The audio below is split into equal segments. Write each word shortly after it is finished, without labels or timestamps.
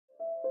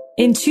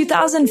In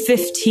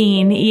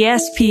 2015,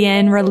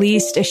 ESPN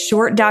released a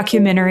short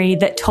documentary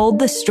that told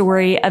the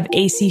story of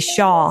Acey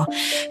Shaw,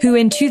 who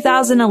in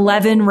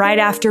 2011, right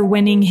after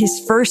winning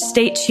his first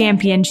state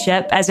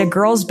championship as a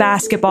girls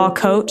basketball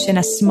coach in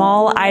a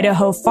small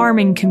Idaho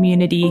farming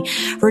community,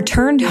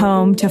 returned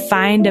home to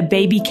find a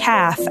baby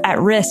calf at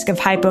risk of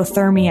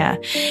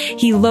hypothermia.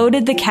 He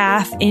loaded the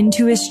calf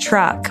into his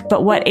truck,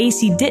 but what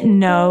Acey didn't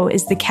know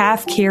is the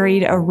calf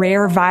carried a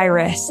rare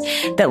virus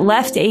that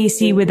left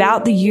Acey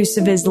without the use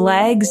of his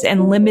legs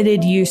and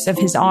limited use of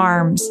his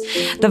arms.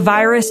 The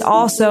virus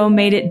also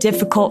made it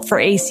difficult for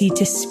Acey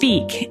to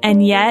speak,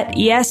 and yet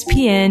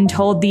ESPN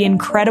told the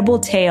incredible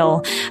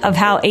tale of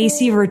how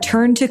Acey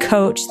returned to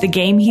coach the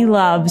game he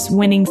loves,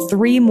 winning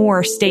 3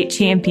 more state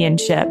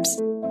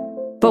championships.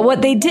 But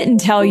what they didn't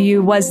tell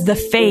you was the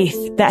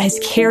faith that has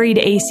carried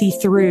Acey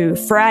through.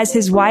 For as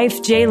his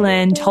wife,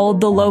 Jalyn,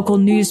 told the local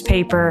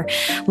newspaper,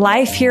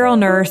 life here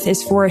on earth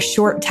is for a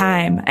short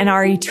time, and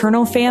our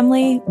eternal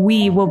family,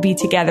 we will be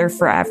together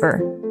forever.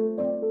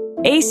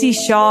 Acey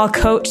Shaw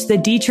coached the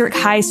Dietrich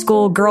High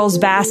School girls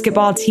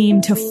basketball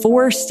team to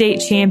 4 state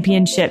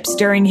championships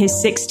during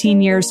his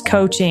 16 years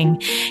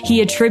coaching. He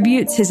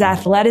attributes his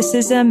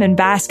athleticism and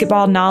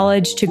basketball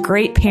knowledge to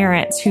great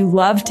parents who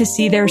loved to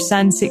see their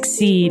son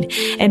succeed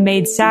and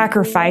made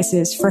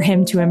sacrifices for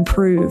him to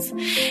improve.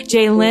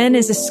 Jalyn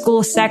is a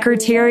school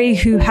secretary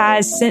who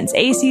has, since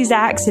Acey's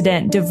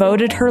accident,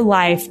 devoted her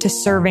life to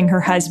serving her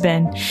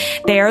husband.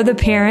 They are the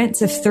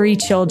parents of 3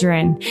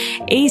 children.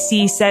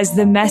 Acey says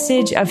the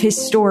message of his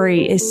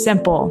story is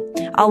simple.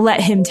 I'll let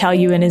him tell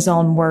you in his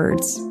own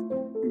words.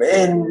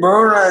 In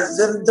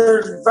Romans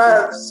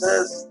 7:35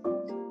 says,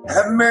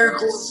 have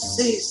miracles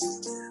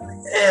ceased?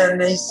 And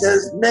he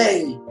says,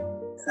 nay.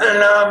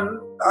 And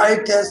I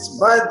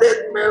testify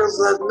that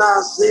miracles have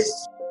not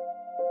ceased.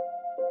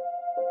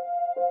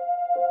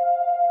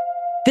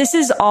 This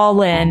is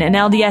All In, an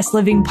LDS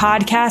Living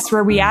podcast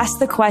where we ask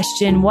the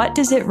question, what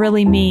does it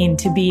really mean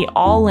to be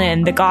all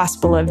in the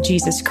gospel of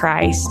Jesus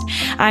Christ?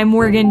 I'm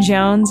Morgan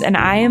Jones, and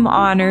I am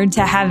honored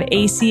to have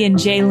Acey and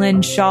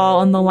Jalyn Shaw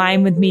on the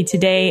line with me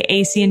today.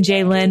 Acey and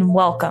Jalyn,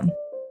 welcome.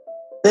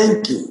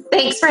 Thank you.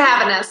 Thanks for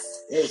having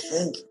us. Yes,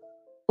 thank you.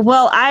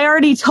 Well, I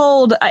already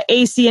told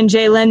Acey and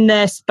Jalyn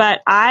this,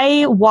 but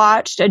I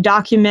watched a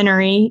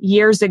documentary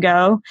years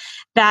ago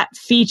that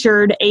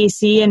featured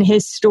Acey and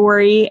his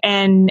story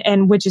and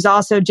which is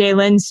also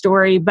Jalyn's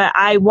story. But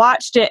I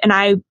watched it and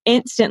I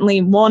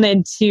instantly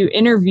wanted to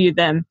interview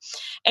them.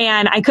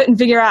 And I couldn't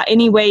figure out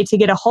any way to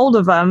get a hold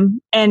of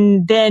them.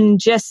 And then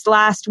just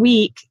last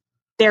week,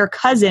 their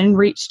cousin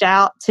reached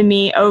out to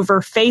me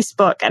over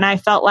Facebook, and I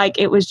felt like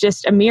it was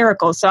just a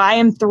miracle. So I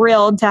am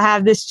thrilled to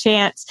have this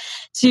chance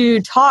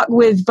to talk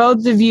with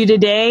both of you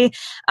today.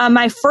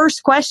 My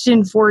first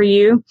question for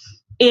you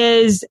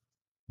is,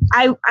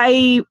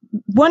 I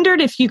wondered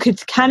if you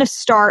could kind of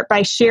start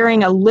by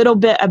sharing a little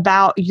bit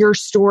about your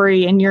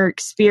story and your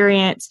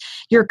experience.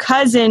 Your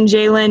cousin,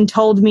 Jalyn,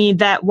 told me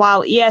that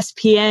while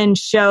ESPN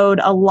showed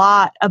a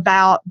lot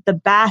about the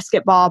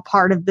basketball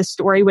part of the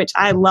story, which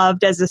I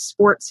loved as a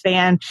sports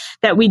fan,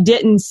 that we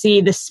didn't see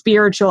the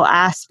spiritual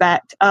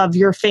aspect of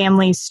your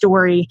family's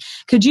story.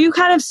 Could you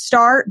kind of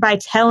start by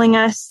telling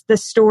us the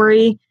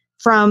story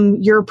from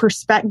your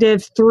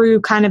perspective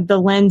through kind of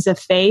the lens of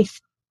faith?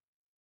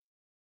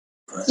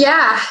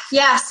 Yeah.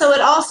 So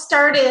it all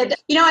started,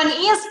 on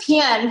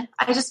ESPN,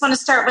 I just want to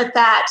start with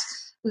that.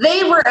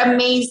 They were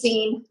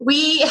amazing.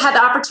 We had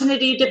the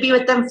opportunity to be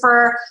with them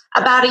for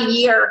about a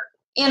year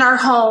in our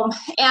home,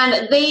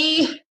 and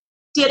they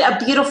did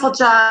a beautiful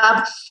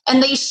job,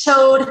 and they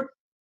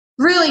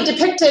really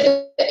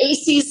depicted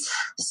Acey's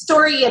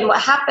story and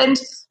what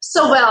happened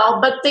so well,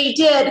 but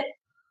they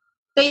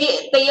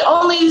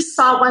only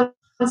saw one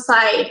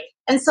side.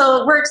 And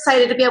so we're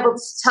excited to be able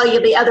to tell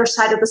you the other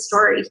side of the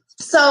story.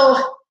 So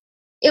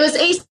it was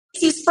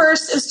Acey's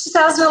first, it was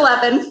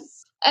 2011,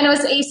 and it was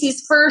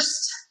Acey's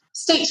first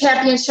state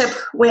championship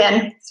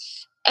win.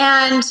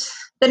 And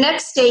the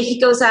next day he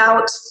goes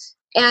out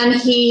and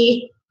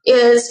he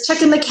is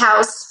checking the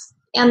cows,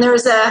 and there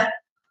was a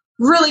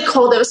really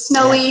cold, it was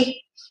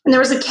snowy, and there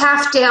was a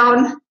calf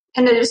down,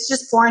 and it was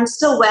just born,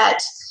 still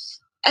wet.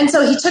 And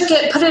so he took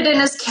it, put it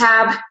in his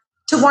cab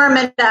to warm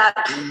it up.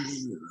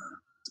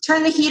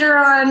 Turned the heater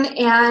on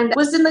and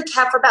was in the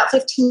cab for about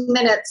 15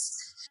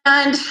 minutes.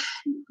 And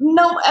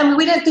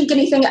we didn't think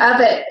anything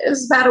of it. It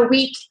was about a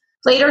week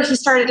later, he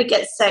started to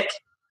get sick.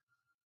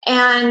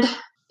 And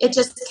it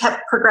just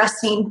kept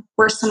progressing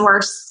worse and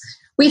worse.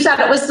 We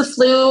thought it was the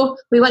flu.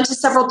 We went to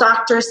several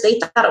doctors. They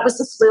thought it was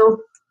the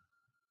flu.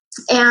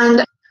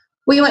 And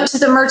we went to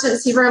the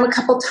emergency room a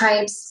couple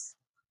times.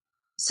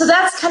 So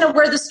that's kind of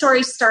where the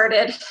story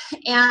started.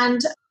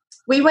 And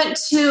we went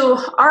to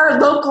our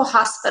local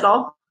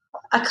hospital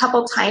a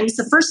couple times.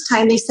 The first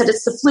time they said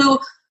it's the flu,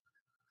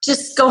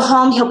 just go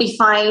home, he'll be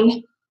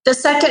fine. The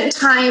second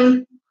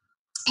time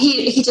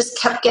he just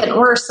kept getting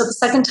worse. So the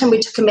second time we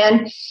took him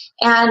in,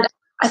 and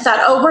I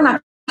thought, we're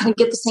not going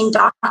to get the same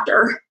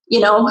doctor.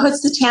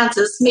 What's the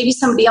chances? Maybe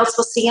somebody else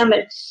will see him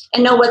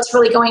and know what's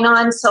really going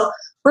on. So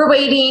we're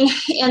waiting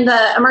in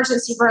the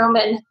emergency room,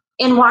 and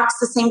in walks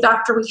the same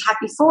doctor we had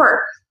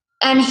before.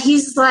 And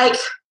he's like,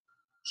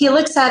 he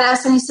looks at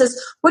us and he says,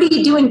 "What are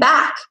you doing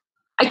back?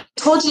 I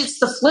told you it's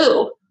the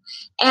flu."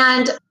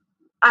 And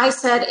I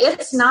said,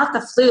 "It's not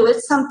the flu.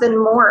 It's something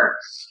more."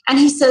 And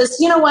he says,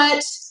 "You know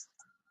what?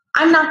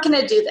 I'm not going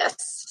to do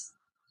this."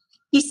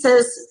 He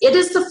says, "It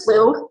is the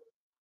flu.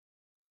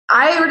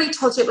 I already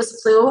told you it was the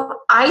flu.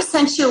 I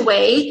sent you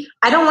away.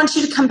 I don't want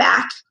you to come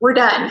back. We're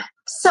done."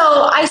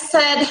 So I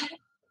said,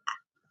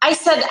 "I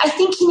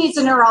think he needs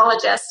a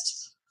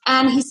neurologist."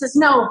 And he says,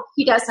 "No,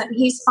 he doesn't.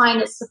 He's fine.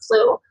 It's the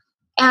flu."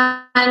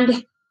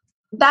 And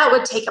that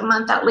would take a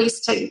month at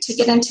least to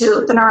get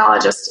into the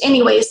neurologist.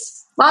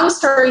 Anyways, long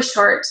story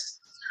short,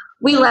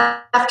 we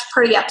left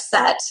pretty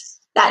upset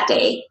that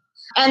day.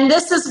 And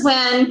this is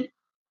when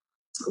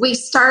I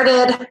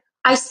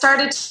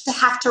started to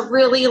have to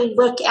really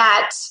look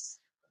at,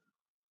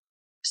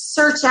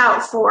 search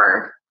out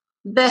for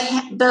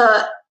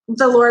the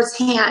Lord's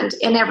hand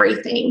in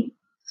everything.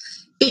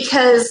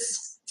 Because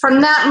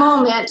from that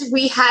moment,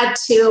 we had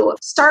to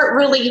start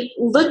really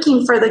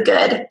looking for the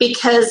good,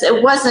 because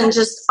it wasn't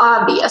just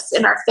obvious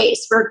in our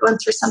face. We were going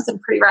through something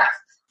pretty rough.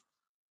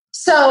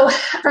 So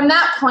from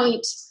that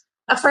point,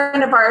 a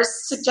friend of ours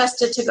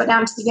suggested to go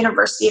down to the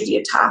University of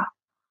Utah.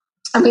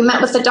 And we met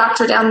with the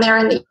doctor down there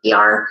in the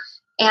ER,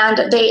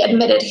 and they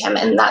admitted him.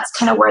 And that's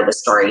kind of where the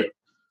story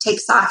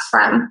takes off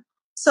from.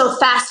 So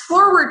fast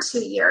forward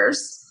 2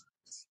 years,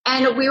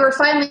 and we were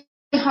finally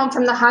home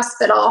from the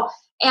hospital.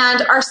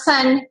 And our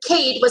son,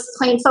 Cade, was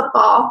playing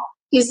football.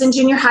 He's in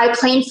junior high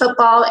playing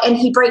football, and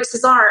he breaks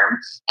his arm.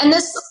 And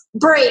this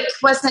break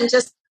wasn't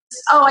just,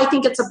 "Oh, I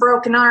think it's a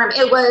broken arm."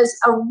 It was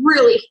a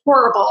really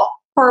horrible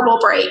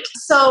break.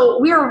 So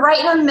we were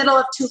right in the middle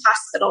of 2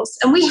 hospitals,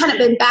 and we hadn't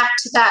been back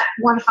to that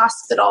one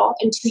hospital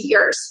in 2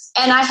 years.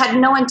 And I had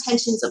no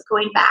intentions of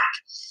going back.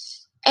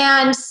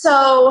 And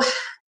so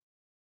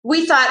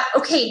we thought,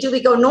 okay, do we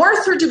go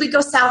north or do we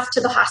go south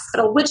to the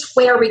hospital? Which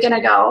way are we going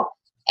to go?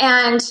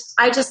 And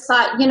I just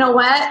thought, you know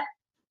what?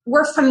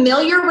 We're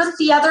familiar with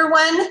the other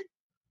one.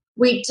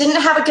 We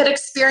didn't have a good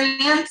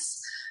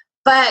experience,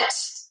 but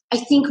I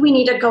think we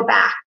need to go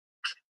back.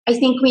 I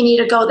think we need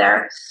to go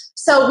there.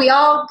 So we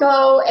all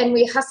go and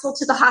we hustle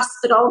to the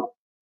hospital.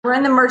 We're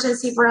in the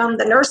emergency room.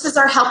 The nurses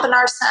are helping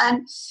our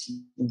son.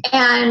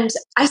 And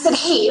I said,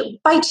 "Hey,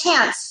 by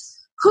chance,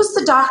 who's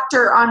the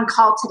doctor on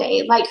call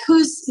today? Like,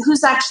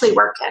 who's actually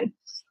working?"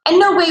 And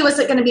no way was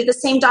it going to be the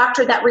same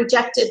doctor that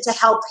rejected to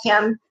help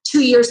him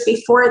 2 years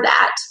before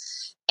that.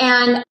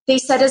 And they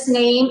said his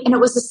name, and it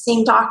was the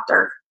same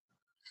doctor.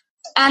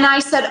 And I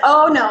said,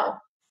 "Oh, no,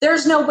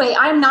 there's no way.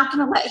 I'm not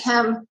going to let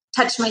him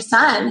touch my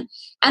son."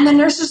 And the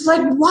nurse was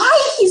like,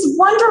 "Why? He's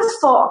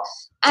wonderful."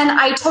 And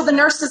I told the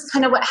nurses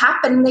kind of what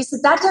happened. And they said,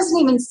 "That doesn't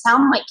even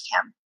sound like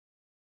him.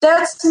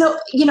 That's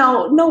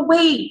no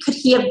way could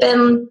he have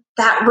been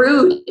that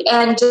rude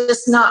and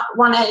just not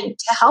wanted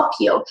to help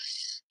you."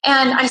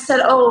 And I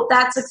said, "Oh,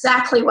 that's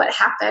exactly what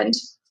happened."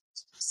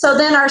 So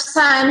then our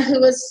son, who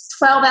was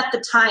 12 at the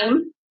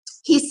time,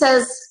 he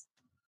says,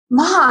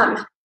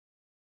 "Mom,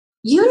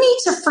 you need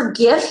to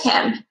forgive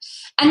him."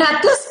 And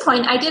at this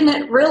point, I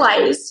didn't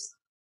realize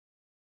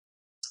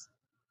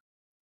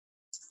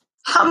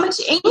how much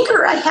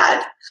anger I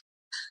had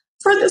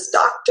for this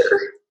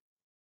doctor.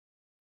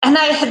 And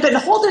I had been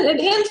holding it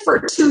in for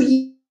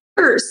 2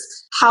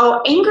 years,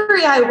 how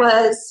angry I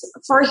was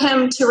for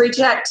him to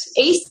reject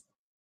Acey.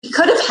 He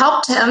could have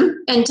helped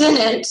him and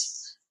didn't.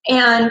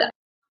 And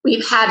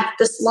we've had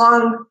this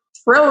long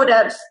road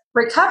of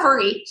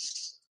recovery.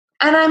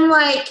 And I'm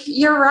like,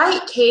 "You're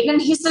right, Kate."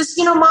 And he says,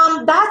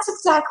 "Mom, that's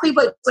exactly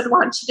what I would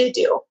want you to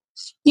do.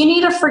 You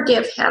need to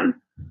forgive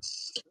him."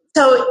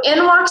 So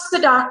in walks the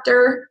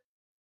doctor,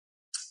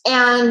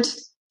 and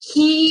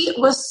he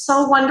was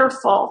so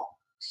wonderful.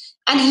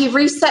 And he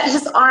reset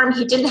his arm.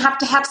 He didn't have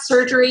to have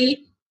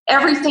surgery.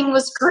 Everything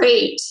was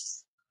great.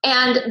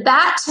 And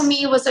that to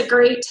me was a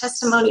great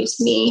testimony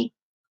to me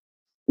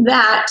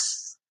that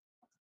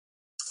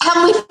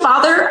Heavenly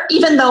Father,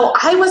 even though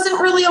I wasn't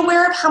really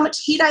aware of how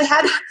much hate I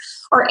had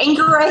or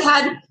anger I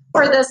had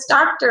for this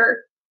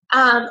doctor,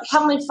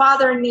 Heavenly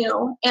Father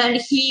knew,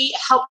 and he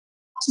helped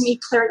me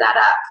clear that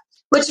up.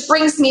 Which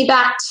brings me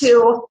back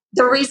to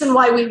the reason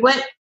why we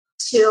went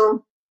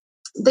to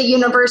the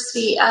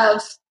University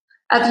of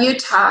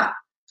Utah.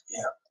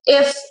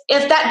 Yeah.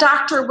 If that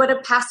doctor would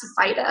have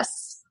pacified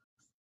us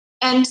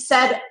and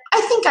said,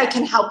 "I think I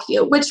can help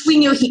you," which we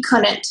knew he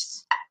couldn't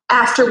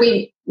after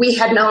we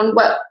had known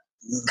what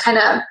kind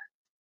of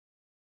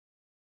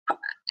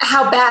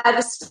how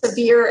bad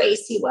severe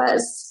Acey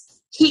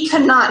was, he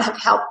could not have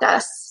helped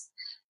us.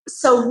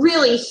 So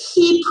really,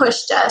 he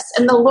pushed us,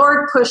 and the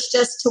Lord pushed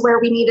us to where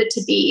we needed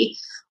to be,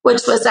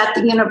 which was at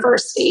the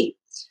university.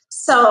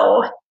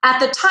 So at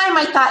the time,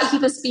 I thought he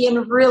was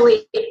being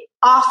really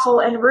awful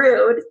and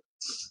rude.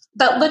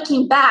 But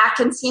looking back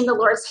and seeing the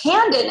Lord's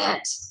hand in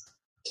it,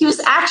 he was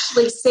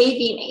actually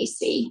saving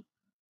Acey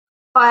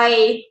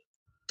by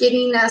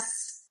getting us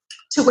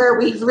to where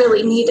we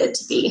really needed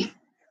to be.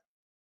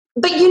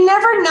 But you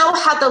never know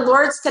how the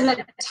Lord's going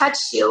to touch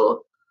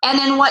you and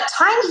in what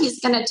time he's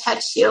going to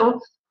touch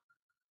you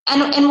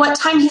and in what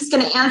time he's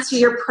going to answer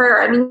your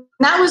prayer. I mean,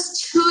 that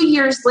was 2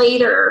 years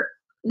later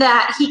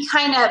that he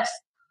kind of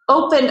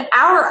opened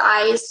our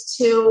eyes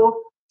to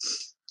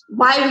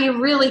why we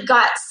really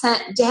got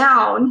sent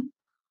down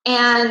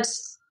and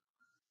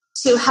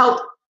to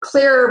help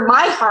clear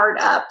my heart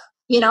up,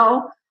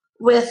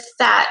 with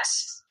that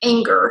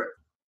anger.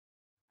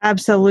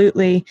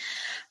 Absolutely.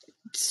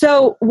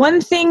 So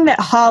one thing that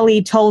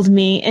Holly told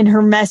me in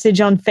her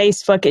message on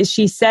Facebook is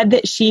she said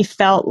that she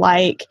felt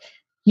like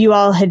you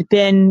all had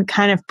been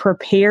kind of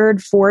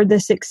prepared for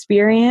this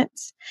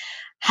experience.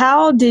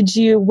 How did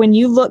you, when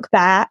you look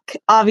back,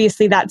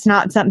 obviously that's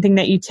not something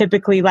that you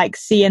typically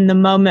see in the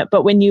moment,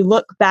 but when you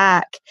look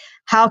back,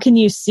 how can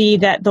you see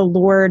that the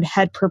Lord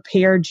had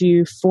prepared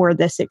you for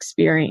this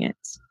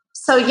experience?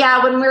 So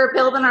when we were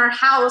building our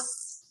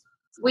house,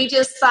 we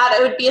just thought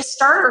it would be a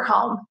starter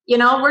home.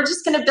 We're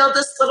just going to build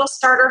this little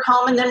starter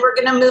home and then we're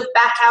going to move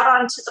back out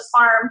onto the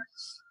farm.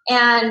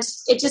 And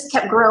it just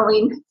kept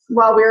growing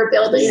while we were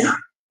building. Yeah.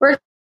 We're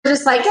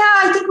just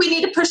I think we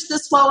need to push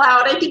this wall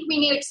out. I think we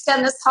need to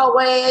extend this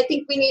hallway. I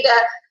think we need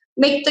to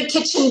make the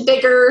kitchen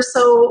bigger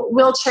so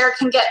wheelchair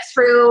can get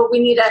through.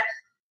 We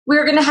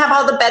were going to have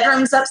all the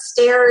bedrooms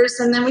upstairs.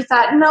 And then we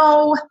thought,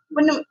 no,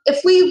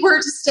 if we were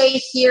to stay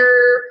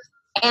here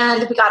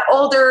and we got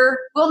older,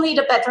 we'll need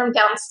a bedroom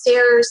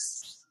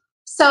downstairs.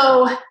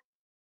 So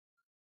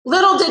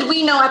little did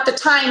we know at the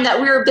time that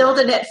we were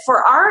building it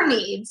for our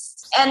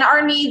needs and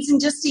our needs in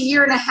just a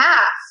year and a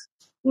half.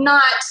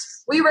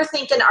 We were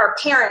thinking our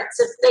parents,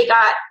 if they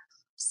got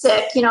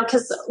sick,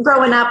 because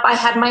growing up, I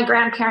had my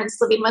grandparents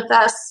living with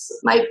us.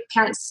 My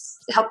parents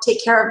helped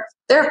take care of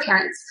their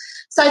parents.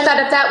 So I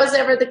thought if that was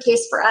ever the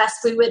case for us,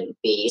 we would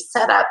be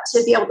set up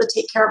to be able to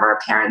take care of our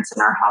parents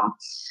in our home.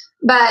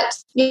 But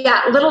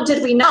little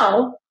did we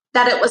know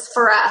that it was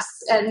for us.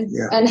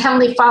 And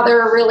Heavenly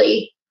Father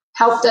really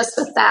helped us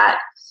with that.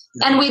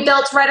 Yeah. And we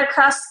built right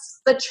across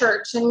the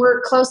church, and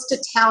we're close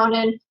to town,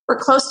 and we're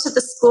close to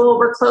the school.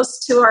 We're close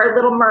to our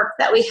little Merc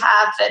that we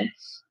have.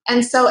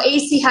 And so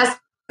Acey has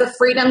the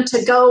freedom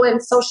to go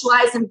and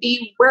socialize and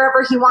be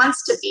wherever he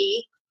wants to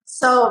be.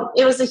 So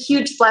it was a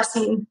huge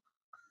blessing.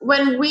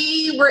 When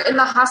we were in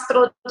the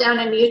hospital down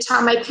in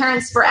Utah, my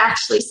parents were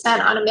actually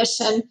sent on a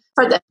mission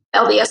for the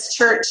LDS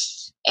church,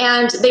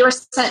 and they were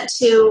sent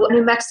to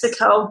New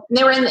Mexico, and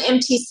they were in the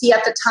MTC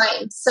at the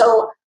time.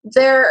 So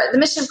the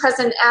mission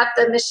president at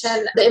the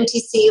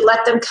MTC,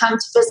 let them come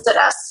to visit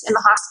us in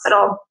the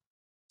hospital,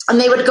 and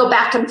they would go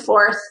back and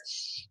forth.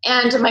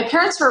 And my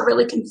parents were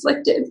really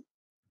conflicted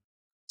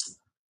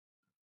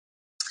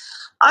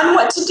on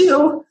what to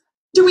do.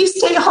 Do we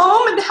stay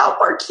home and help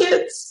our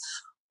kids,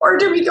 or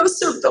do we go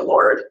serve the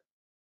Lord?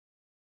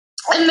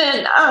 And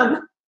then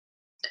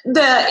the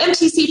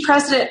MTC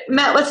president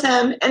met with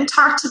them and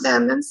talked to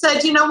them and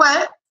said, you know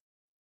what?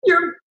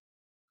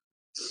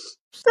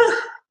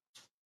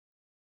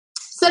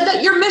 Said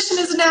that your mission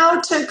is now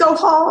to go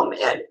home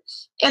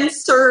and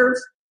serve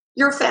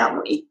your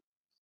family.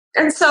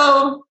 And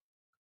so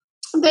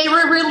they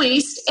were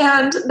released,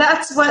 and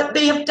that's what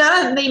they have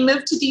done. They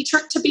moved to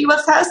Detroit to be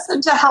with us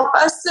and to help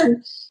us,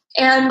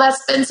 and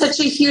that's been such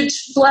a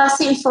huge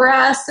blessing for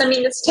us. I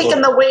mean, it's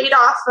taken the weight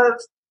off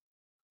of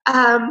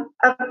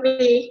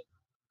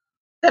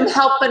them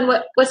helping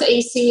with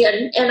Acey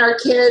and our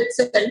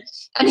kids,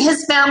 and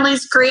his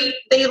family's great.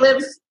 They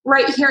live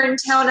right here in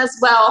town as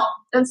well.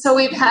 And so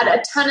we've had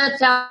a ton of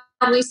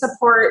family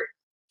support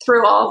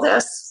through all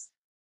this.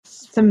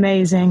 It's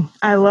amazing.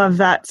 I love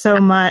that so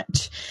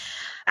much.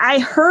 I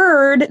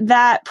heard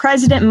that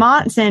President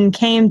Monson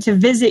came to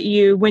visit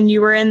you when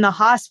you were in the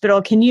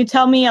hospital. Can you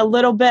tell me a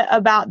little bit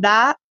about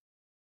that?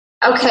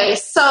 Okay,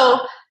 so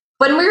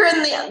when we were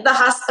in the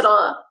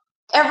hospital,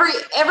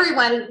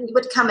 everyone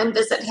would come and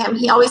visit him.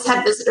 He always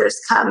had visitors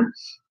come.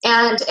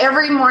 And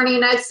every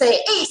morning I'd say,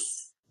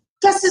 Ace,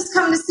 guess who's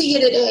coming to see you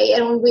today?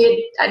 And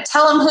I'd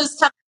tell him who's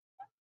coming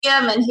to see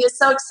him, and he was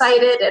so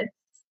excited.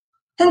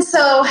 And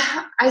so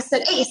I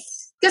said,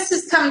 Ace, guess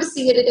who's coming to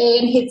see you today?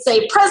 And he'd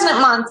say, President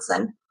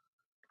Monson.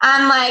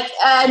 I'm like,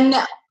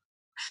 no.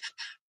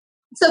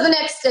 So the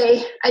next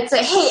day I'd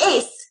say, hey,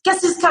 Ace,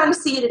 guess who's coming to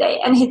see you today?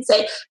 And he'd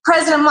say,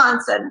 President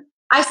Monson.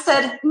 I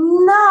said,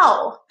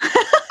 no.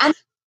 And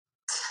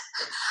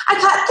I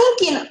got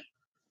thinking,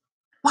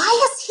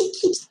 why does he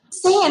keep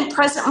saying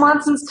President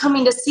Monson's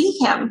coming to see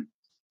him?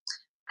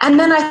 And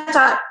then I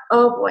thought,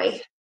 oh boy.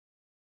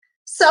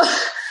 So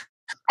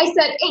I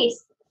said,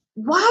 Ace,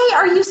 why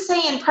are you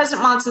saying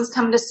President Monson's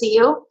coming to see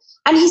you?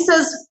 And he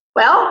says,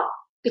 well,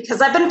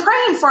 because I've been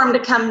praying for him to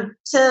come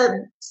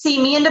to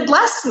see me and to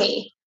bless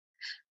me.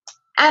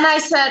 And I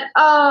said,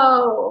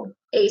 oh,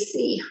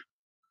 Acey,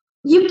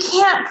 you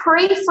can't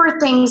pray for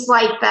things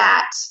like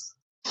that.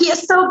 He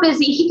is so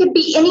busy. He could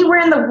be anywhere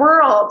in the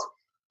world.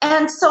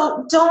 And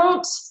so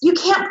you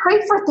can't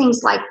pray for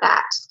things like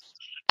that.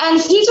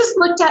 And he just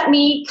looked at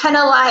me kind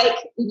of like,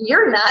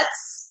 you're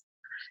nuts.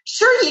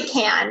 Sure you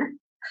can.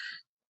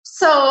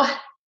 So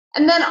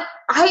And then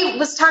I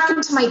was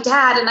talking to my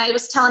dad and I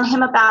was telling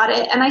him about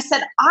it. And I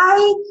said,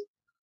 I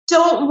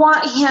don't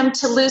want him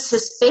to lose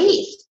his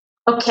faith.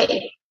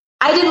 Okay.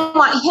 I didn't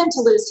want him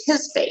to lose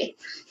his faith.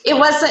 It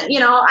wasn't,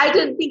 I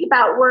didn't think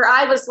about where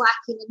I was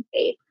lacking in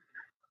faith.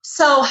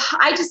 So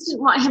I just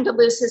didn't want him to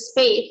lose his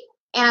faith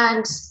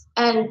and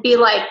be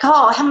like,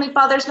 oh, Heavenly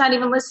Father's not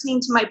even listening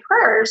to my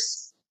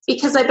prayers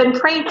because I've been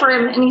praying for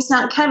him and he's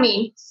not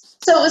coming.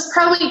 So it was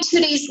probably 2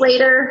 days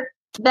later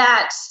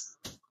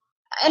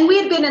and we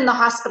had been in the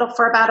hospital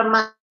for about a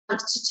month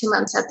to 2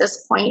 months at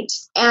this point.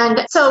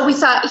 And so we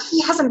thought,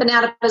 he hasn't been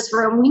out of his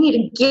room. We need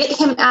to get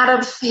him out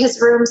of his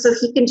room so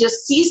he can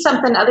just see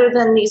something other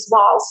than these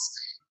walls.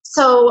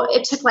 So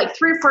it took like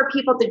 3 or 4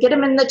 people to get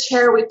him in the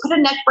chair. We put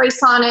a neck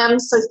brace on him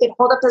so he could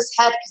hold up his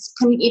head because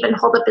he couldn't even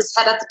hold up his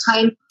head at the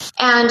time.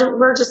 And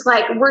we're just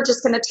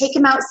going to take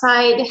him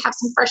outside, have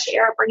some fresh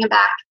air, bring him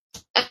back.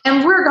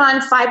 And we're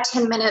gone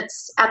 5-10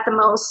 minutes at the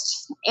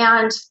most.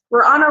 And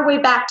we're on our way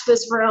back to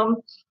his room.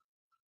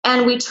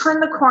 And we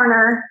turn the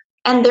corner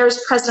and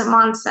there's President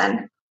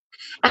Monson.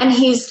 And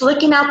he's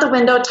looking out the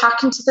window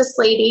talking to this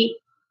lady.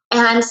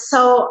 And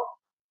so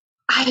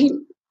I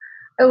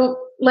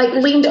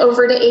leaned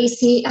over to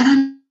Acey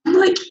and I'm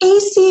like,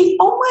 Acey,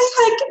 oh my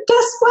heck,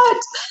 guess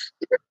what?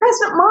 You're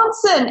President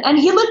Monson. And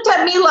he looked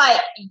at me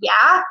like,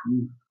 yeah,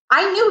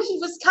 I knew he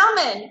was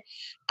coming.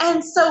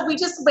 And so we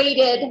just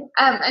waited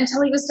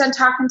until he was done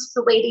talking to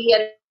the lady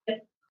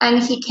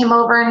and he came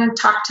over and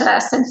talked to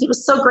us. And he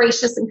was so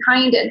gracious and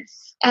kind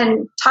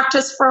and talked to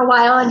us for a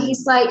while. And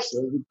he's like,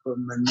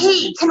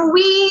 hey, can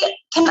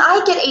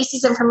I get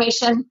Acey's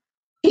information?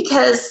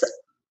 Because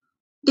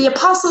the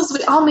apostles,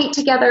 we all meet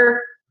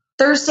together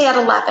Thursday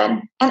at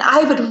 11, and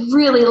I would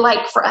really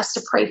like for us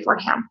to pray for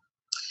him.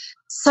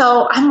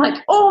 So I'm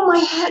like, oh my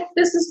heck,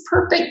 this is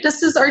perfect.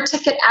 This is our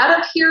ticket out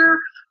of here.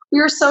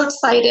 We were so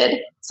excited.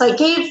 So I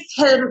gave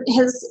him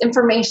his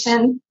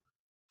information,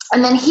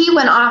 and then he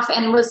went off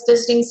and was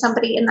visiting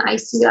somebody in the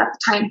ICU at the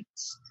time.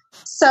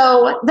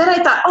 So then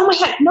I thought, oh my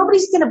heck,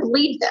 nobody's going to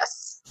believe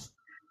this.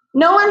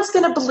 No one's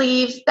going to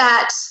believe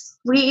that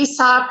we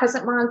saw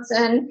President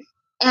Monson.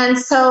 And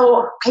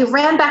so I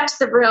ran back to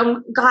the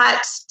room,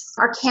 got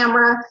our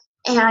camera,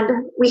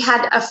 and we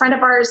had a friend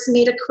of ours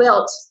made a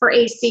quilt for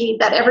Acey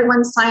that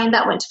everyone signed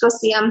that went to go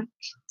see him.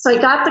 So I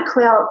got the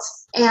quilt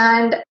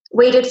and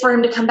waited for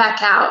him to come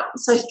back out.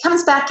 So he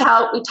comes back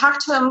out. We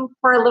talked to him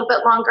for a little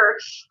bit longer,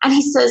 and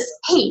he says,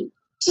 hey,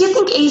 do you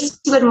think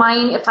Acey would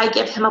mind if I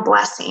give him a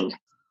blessing?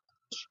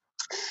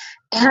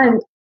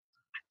 And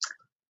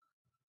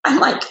I'm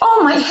like,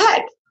 oh my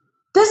heck,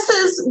 this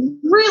is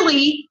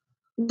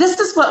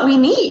what we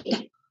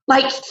need.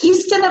 Like,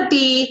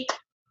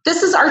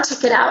 this is our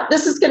ticket out.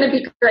 This is going to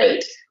be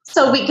great.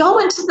 So we go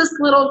into this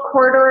little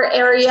corridor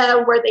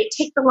area where they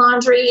take the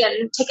laundry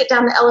and take it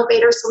down the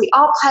elevator. So we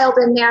all piled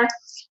in there.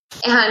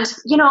 And,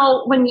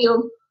 when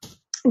you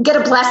get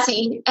a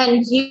blessing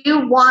and you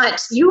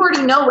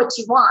already know what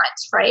you want,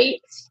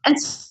 right?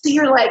 And so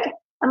you're like,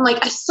 I'm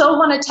like, I so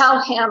want to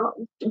tell him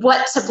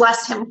what to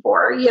bless him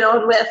for,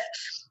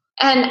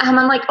 and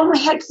I'm like, oh my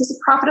heck, he's a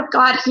prophet of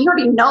God. He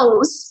already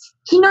knows.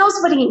 He knows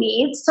what he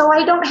needs. So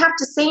I don't have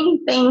to say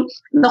anything.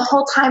 And the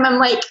whole time I'm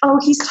like, oh,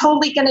 he's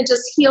totally going to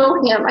just heal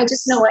him. I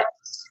just know it.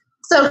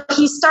 So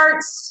he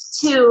starts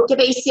to give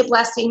Acey a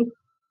blessing.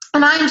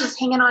 And I'm just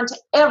hanging on to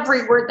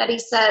every word that he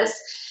says.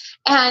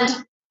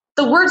 And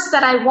the words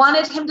that I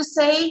wanted him to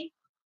say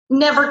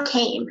never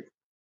came.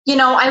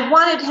 I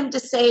wanted him to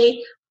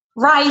say,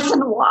 rise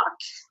and walk.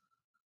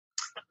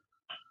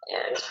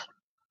 And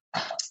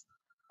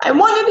I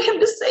wanted him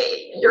to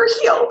say, you're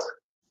healed.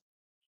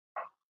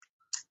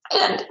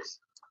 And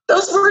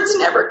those words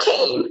never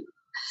came.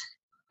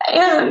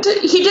 And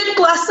he did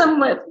bless them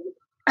with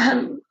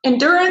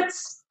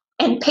endurance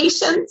and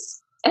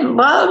patience and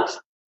love.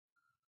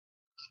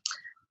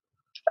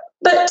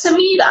 But to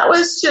me, that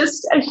was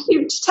just a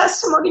huge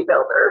testimony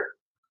builder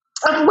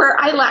of where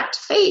I lacked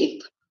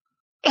faith.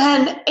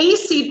 And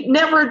Acey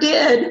never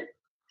did.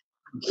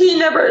 He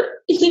never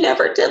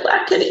did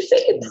lack any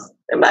faith.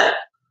 But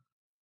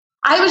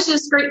I was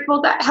just grateful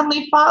that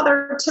Heavenly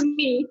Father, to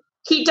me,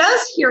 He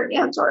does hear and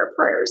answer our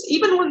prayers,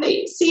 even when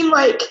they seem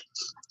like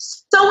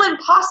so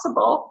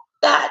impossible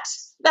that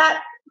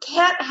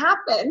can't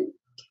happen.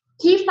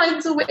 He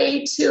finds a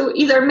way to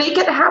either make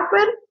it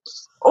happen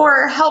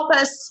or help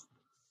us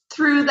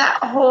through that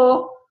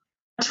whole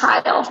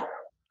trial.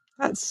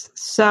 That's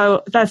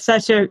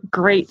such a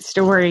great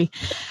story.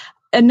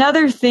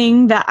 Another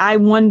thing that I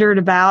wondered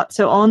about,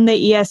 so on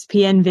the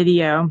ESPN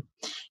video,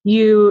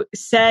 you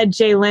said,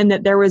 Jalyn,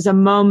 that there was a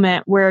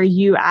moment where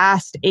you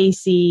asked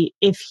Acey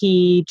if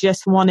he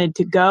just wanted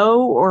to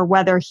go or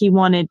whether he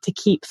wanted to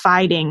keep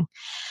fighting.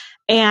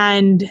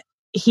 And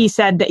he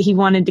said that he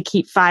wanted to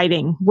keep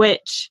fighting,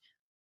 which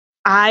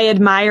I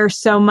admire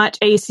so much,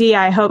 Acey.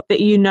 I hope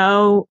that you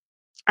know,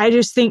 I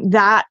just think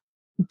that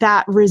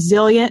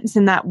resilience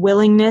and that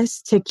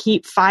willingness to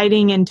keep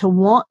fighting and to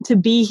want to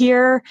be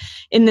here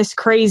in this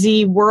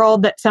crazy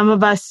world that some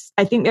of us,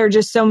 I think there are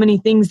just so many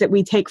things that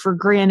we take for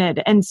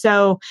granted. And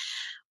so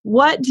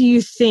What do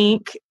you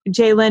think,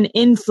 Jalyn,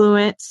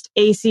 influenced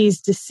Acey's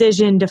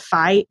decision to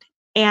fight?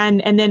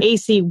 And then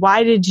Acey,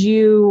 why did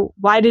you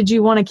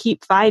want to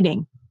keep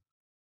fighting?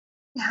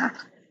 Yeah.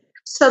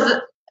 So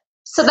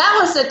that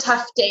was a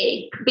tough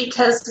day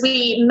because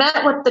we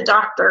met with the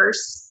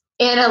doctors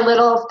in a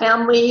little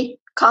family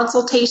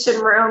consultation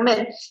room,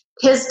 and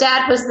his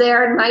dad was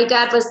there and my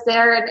dad was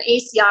there, and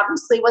Acey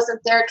obviously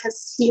wasn't there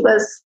because he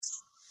was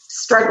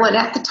struggling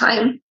at the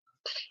time.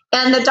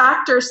 And the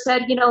doctor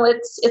said,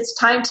 it's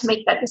time to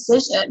make that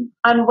decision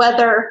on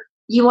whether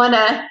you want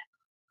to,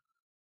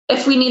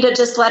 if we need to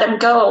just let him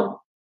go.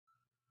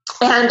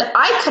 And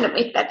I couldn't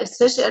make that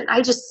decision.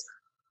 I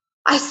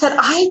said,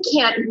 I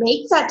can't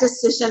make that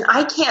decision.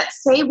 I can't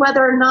say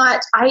whether or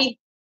not he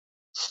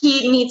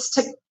needs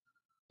to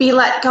be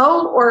let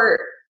go, or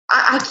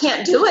I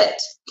can't do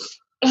it.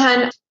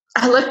 And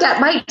I looked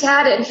at my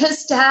dad and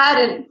his dad,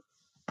 and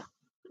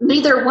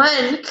neither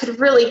one could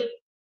really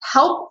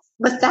help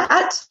with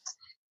that.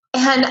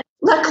 And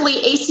luckily,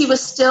 Acey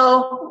was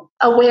still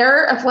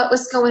aware of what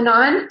was going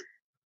on.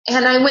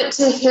 And I went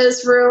to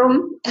his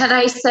room and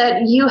I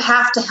said, you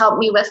have to help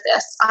me with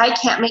this. I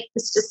can't make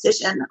this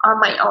decision on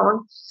my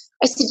own.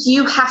 I said,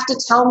 you have to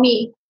tell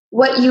me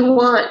what you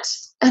want.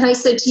 And I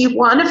said, do you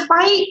want to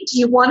fight? Do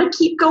you want to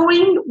keep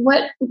going?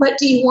 What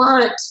do you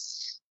want?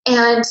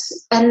 And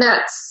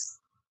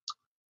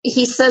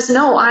he says,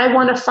 no, I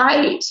want to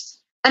fight.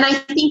 And I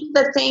think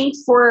the thing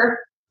for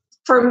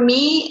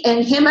me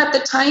and him at the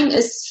time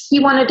is he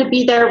wanted to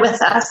be there with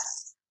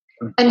us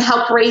and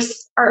help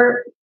raise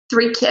our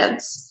 3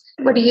 kids.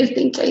 What do you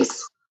think,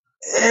 Ace?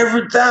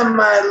 Every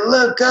time I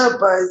look up,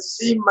 I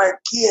see my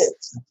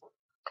kids.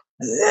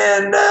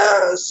 And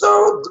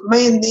so the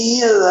main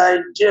thing is I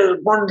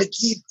just wanted to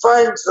keep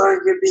fighting so I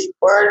could be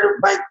part of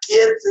my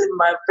kids and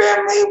my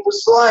family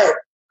was life.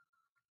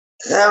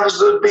 That was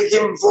a big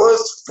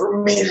influence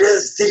for me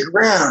to stick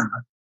around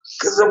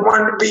because I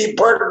wanted to be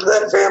part of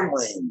that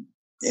family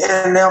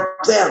and help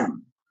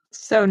them.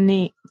 So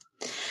neat.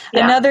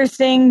 Yeah. Another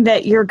thing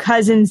that your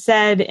cousin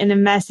said in a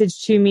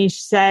message to me,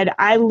 she said,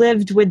 I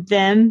lived with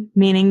them,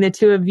 meaning the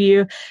 2 of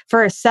you,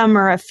 for a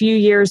summer a few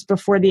years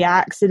before the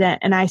accident,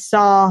 and I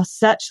saw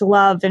such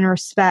love and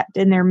respect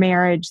in their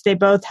marriage. They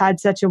both had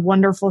such a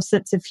wonderful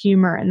sense of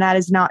humor, and that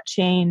has not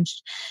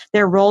changed.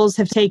 Their roles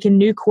have taken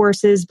new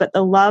courses, but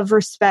the love,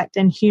 respect,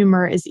 and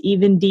humor is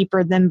even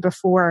deeper than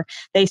before.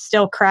 They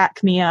still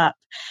crack me up.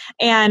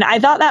 And I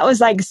thought that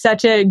was like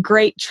such a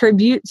great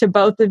tribute to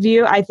both of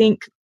you. I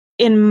think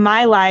in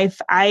my life,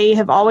 I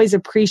have always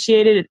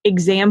appreciated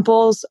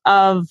examples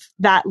of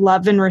that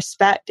love and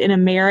respect in a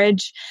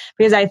marriage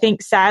because I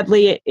think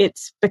sadly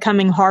it's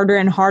becoming harder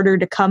and harder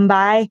to come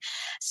by.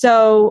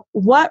 So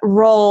what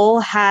role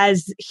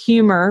has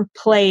humor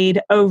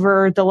played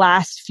over the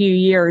last few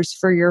years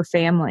for your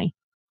family?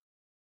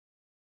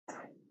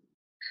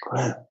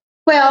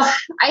 Well,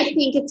 I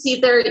think it's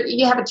either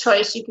you have a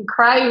choice. You can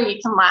cry or you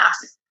can laugh.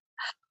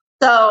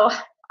 So,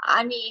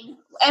 I mean,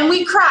 and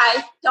we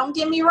cry. Don't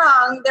get me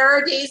wrong. There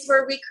are days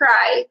where we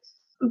cry,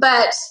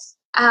 but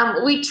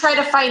we try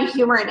to find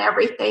humor in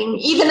everything.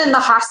 Even in the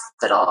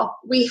hospital,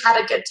 we had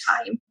a good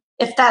time,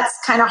 if that's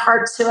kind of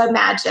hard to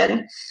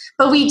imagine.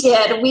 But we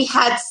did. We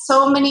had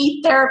so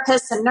many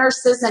therapists and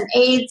nurses and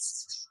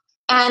aides,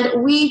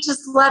 and we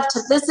just loved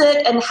to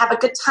visit and have a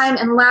good time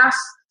and laugh.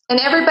 And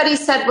everybody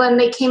said when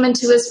they came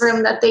into his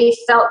room that they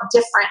felt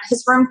different.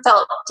 His room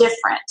felt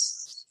different.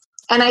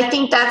 And I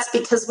think that's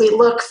because we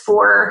look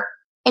for,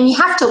 and you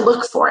have to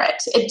look for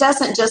it. It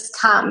doesn't just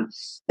come,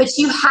 but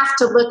you have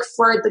to look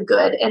for the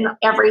good in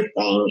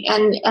everything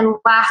and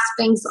laugh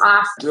things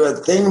off. The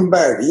thing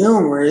about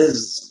humor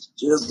is,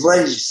 just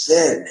like you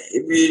said,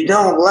 if you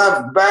don't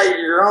laugh about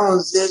your own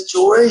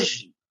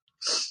situation,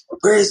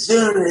 pretty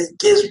soon it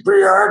gets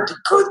pretty hard to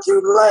go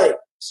through life.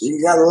 So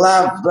you got to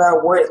laugh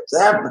about what's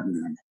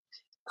happening.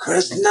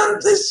 Because none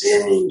of this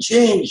is any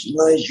change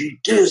unless you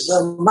do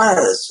something about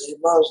it. So you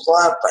must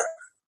laugh at it.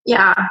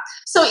 Yeah.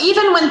 So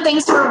even when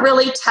things were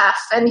really tough,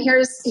 and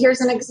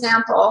here's an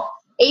example.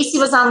 Acey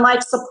was on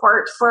life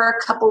support for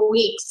a couple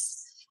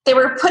weeks. They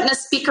were putting a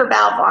speaker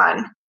valve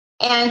on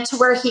and to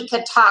where he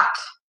could talk.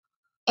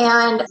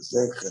 And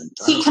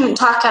he couldn't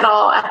talk at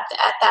all at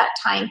that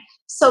time.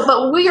 So,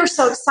 but we were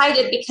so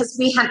excited because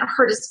we hadn't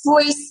heard his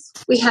voice.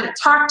 We hadn't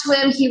talked to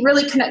him. He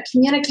really couldn't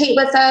communicate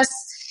with us.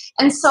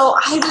 And so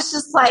I was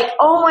just like,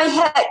 oh my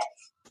heck,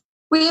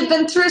 we had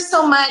been through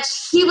so much.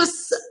 He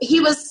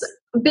was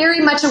very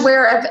much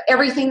aware of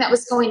everything that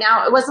was going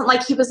out. It wasn't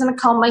like he was in a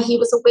coma. He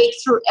was awake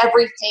through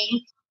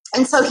everything.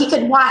 And so he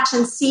could watch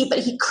and see, but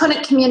he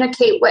couldn't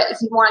communicate what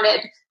he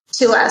wanted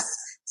to us.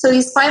 So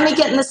he's finally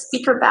getting the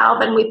speaker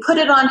valve, and we put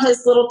it on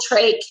his little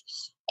trach.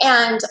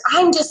 And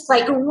I'm just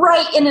like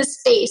right in his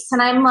face.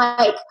 And I'm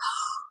like,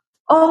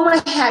 oh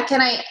my heck.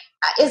 And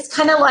it's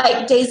kind of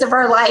like Days of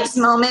Our Lives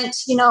moment,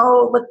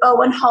 with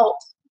Bo and Hope.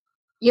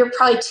 You're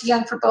probably too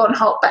young for Bo and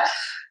Hope, but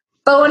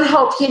Bo and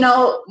Hope,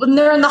 when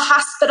they're in the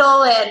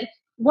hospital and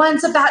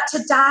one's about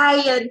to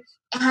die and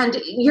and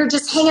you're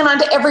just hanging on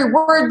to every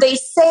word they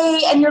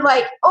say, and you're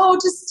like, oh,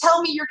 just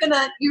tell me you're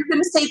gonna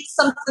say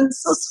something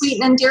so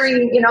sweet and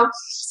endearing,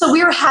 So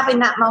we were having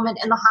that moment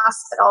in the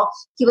hospital.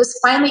 He was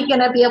finally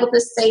gonna be able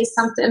to say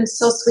something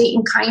so sweet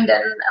and kind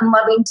and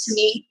loving to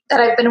me that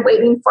I've been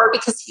waiting for,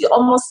 because he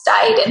almost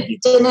died and he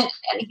didn't,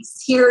 and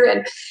he's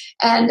here,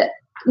 and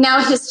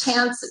now his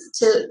chance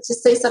to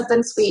say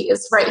something sweet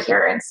is right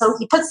here. And so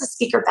he puts the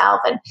speaker valve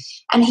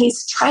and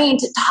he's trying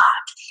to talk.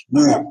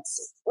 And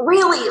it's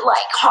really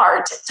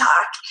hard to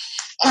talk.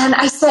 And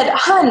I said,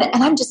 hun,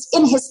 and I'm just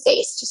in his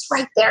face, just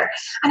right there.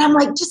 And I'm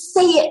like, just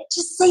say it,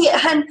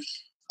 hun.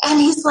 And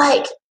he's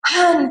like,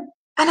 hun.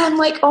 And I'm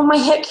like, oh my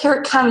heck, here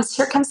it comes.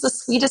 Here comes the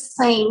sweetest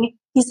thing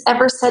he's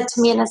ever said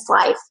to me in his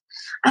life.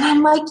 And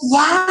I'm like,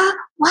 yeah,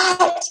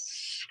 what?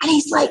 And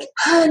he's like,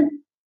 hun,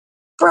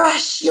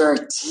 brush your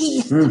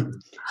teeth.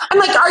 I'm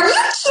like, are you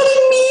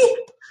kidding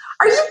me?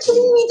 Are you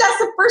kidding me? That's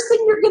the first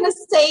thing you're going to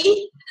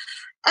say?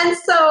 And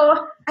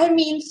so, I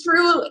mean,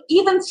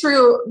 even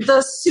through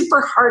the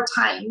super hard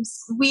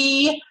times,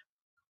 we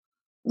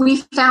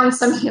found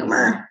some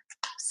humor.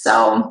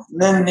 So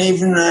then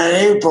even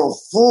an April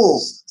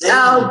Fool's Day.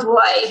 Oh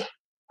boy.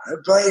 I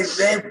played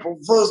an April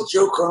Fool's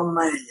joke on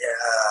my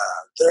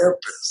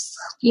therapist.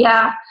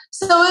 Yeah.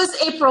 So it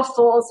was April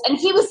Fool's, and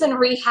he was in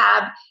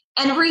rehab.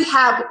 And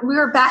rehab, we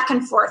were back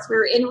and forth. We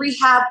were in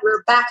rehab. We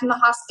were back in the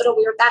hospital.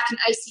 We were back in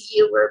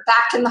ICU. We were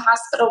back in the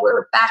hospital. We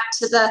were back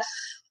to the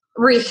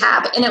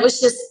rehab. And it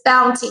was just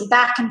bouncing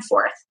back and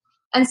forth.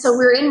 And so we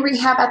were in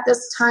rehab at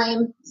this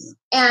time.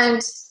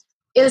 And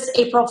it was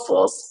April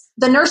Fool's.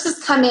 The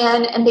nurses come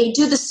in and they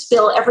do the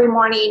spiel every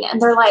morning.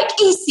 And they're like,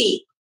 Acey,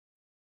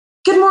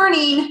 good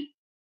morning.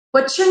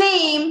 What's your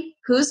name?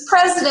 Who's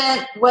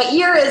president? What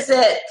year is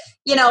it?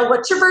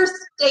 What's your birth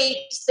date?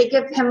 They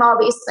give him all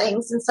these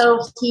things. And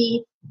so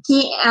he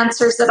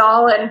answers it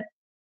all. And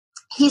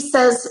he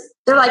says,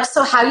 they're like,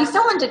 so how you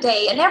feeling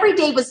today? And every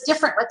day was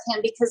different with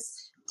him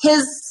because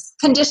his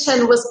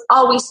condition was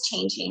always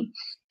changing.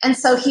 And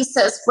so he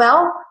says,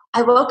 well,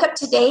 I woke up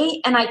today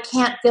and I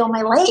can't feel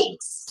my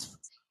legs.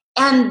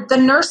 And the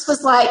nurse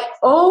was like,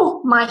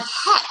 oh my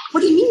heck,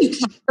 what do you mean you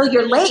can't feel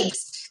your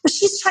legs? But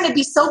she's trying to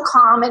be so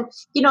calm and,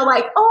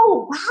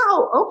 oh,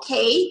 wow,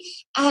 okay.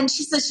 And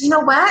she says, you know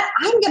what?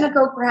 I'm going to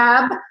go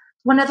grab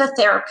one of the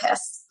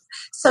therapists.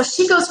 So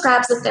she goes,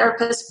 grabs a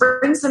therapist,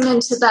 brings him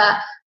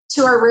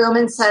to our room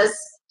and says,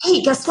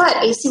 hey, guess what?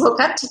 Acey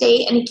woke up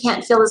today and he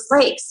can't feel his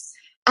legs.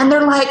 And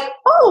they're like,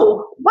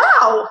 oh,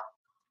 wow.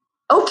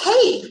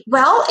 Okay,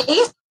 well,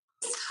 Acey,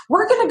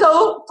 we're going to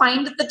go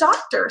find the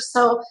doctor.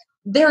 So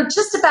they're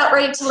just about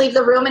ready to leave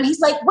the room. And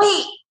he's like,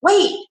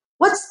 wait.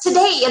 What's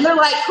today? And they're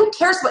like, who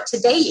cares what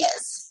today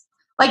is?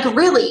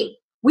 Really,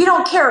 we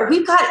don't care.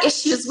 We've got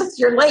issues with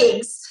your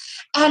legs.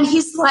 And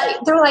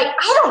they're like,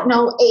 I don't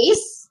know,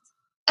 Ace.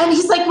 And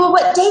he's like, well,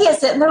 what day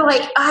is it? And they're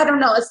like, I don't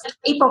know. It's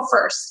April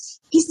 1st.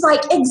 He's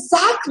like,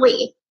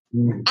 exactly.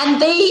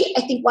 And they,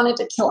 I think, wanted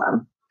to kill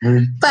him.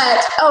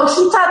 But,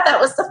 he thought that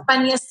was the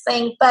funniest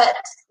thing. But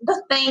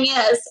the thing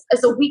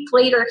is a week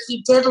later,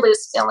 he did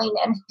lose feeling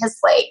in his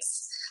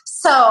legs.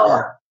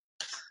 So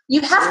you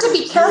have to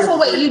be careful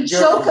what you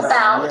joke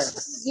about.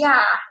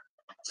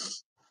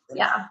 Yes.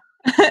 Yeah.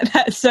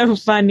 That's so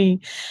funny.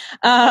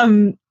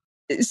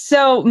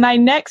 So my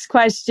next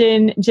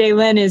question,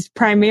 Jalyn, is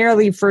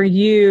primarily for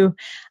you.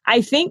 I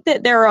think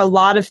that there are a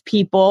lot of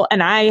people,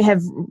 and I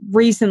have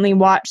recently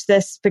watched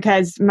this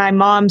because my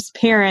mom's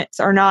parents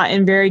are not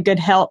in very good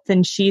health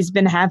and she's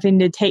been having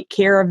to take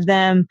care of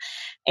them.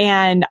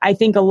 And I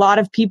think a lot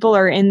of people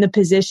are in the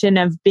position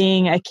of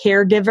being a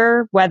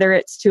caregiver, whether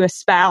it's to a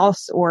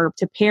spouse or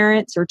to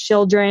parents or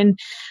children.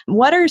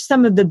 What are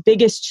some of the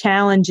biggest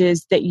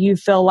challenges that you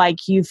feel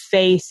like you've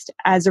faced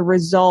as a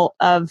result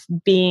of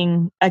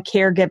being a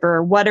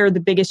caregiver? What are the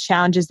biggest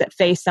challenges that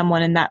face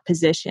someone in that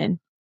position?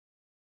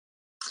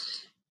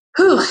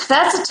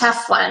 That's a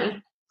tough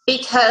one,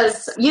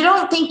 because you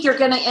don't think you're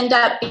going to end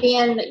up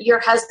being your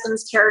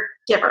husband's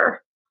caregiver.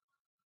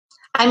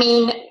 I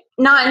mean,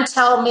 not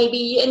until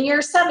maybe in your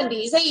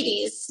 70s,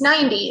 80s,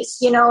 90s,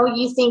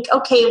 you think,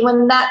 okay,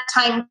 when that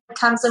time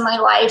comes in my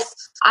life,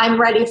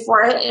 I'm ready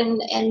for it.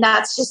 And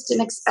that's just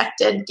an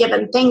expected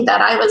given thing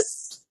that I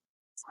was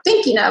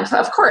thinking of.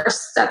 Of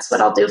course, that's what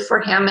I'll do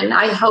for him. And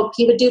I hope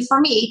he would do for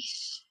me.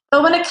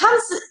 But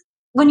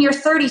when you're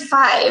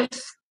 35,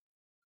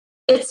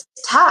 it's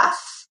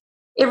tough.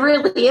 It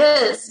really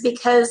is,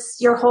 because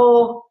your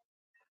whole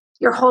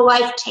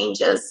life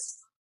changes.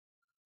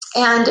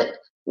 And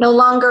no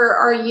longer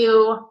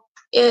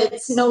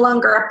it's no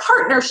longer a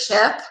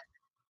partnership.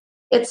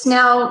 It's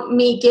now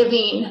me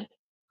giving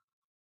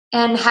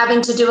and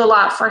having to do a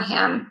lot for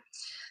him.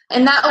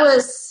 And that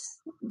was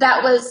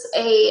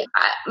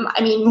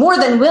more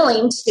than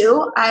willing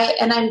to.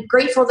 And I'm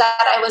grateful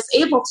that I was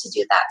able to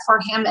do that for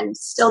him and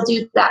still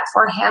do that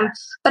for him.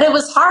 But it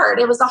was hard.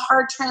 It was a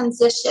hard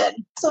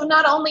transition. So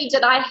not only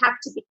did I have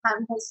to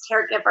become his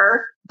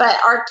caregiver, but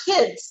our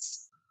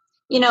kids,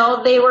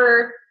 they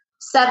were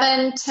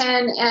 7,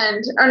 10,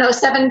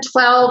 7,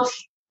 12.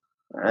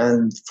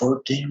 And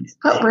 14.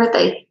 What were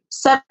they?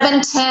 7,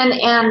 10,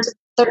 and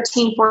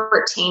 13,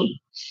 14.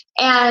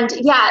 And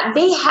yeah,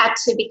 they had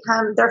to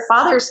become their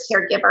father's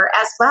caregiver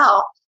as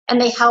well. And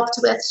they helped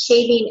with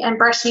shaving and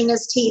brushing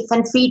his teeth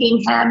and feeding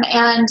him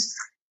and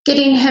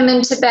getting him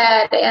into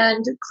bed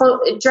and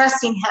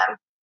dressing him,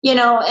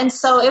 And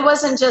so it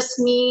wasn't just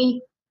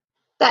me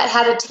that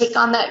had to take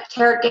on that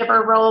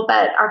caregiver role,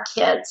 but our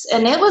kids.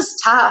 And it was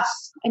tough.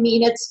 I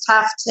mean, it's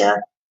tough to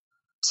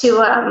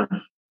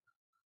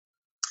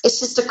it's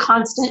just a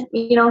constant,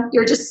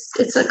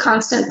 it's a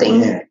constant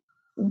thing. Yeah.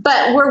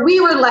 But where we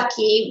were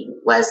lucky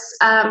was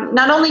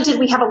not only did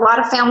we have a lot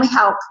of family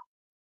help,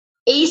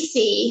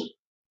 Acey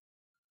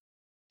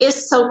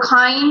is so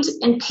kind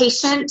and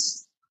patient,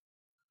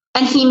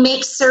 and he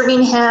makes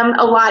serving him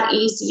a lot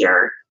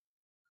easier.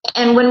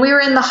 And when we were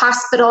in the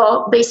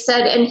hospital, they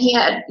said, and he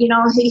had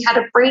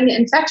a brain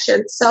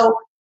infection. So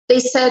they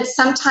said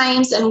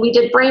sometimes, and we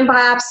did brain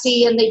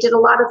biopsy, and they did a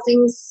lot of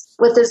things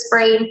with his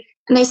brain.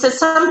 And they said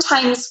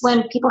sometimes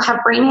when people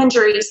have brain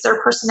injuries,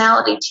 their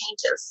personality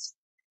changes.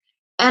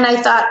 And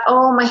I thought,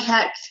 oh my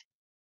heck,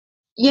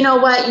 you know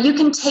what? You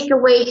can take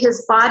away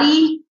his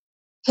body,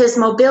 his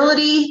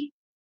mobility.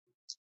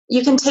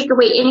 You can take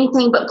away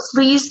anything, but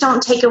please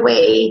don't take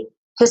away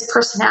his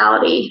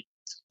personality,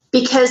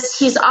 because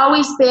he's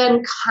always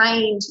been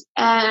kind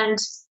and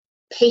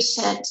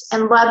patient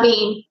and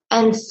loving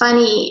and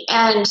funny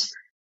and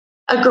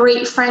a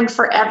great friend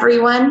for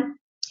everyone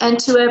and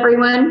to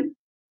everyone.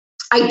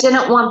 I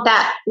didn't want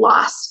that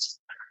lost.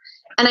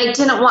 And I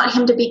didn't want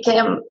him to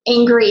become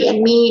angry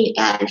and mean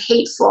and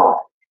hateful.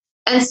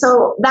 And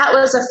so that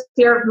was a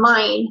fear of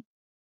mine,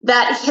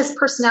 that his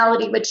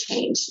personality would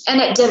change.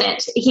 And it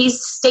didn't. He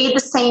stayed the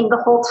same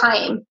the whole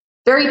time.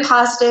 Very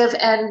positive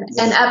and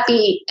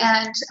upbeat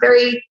and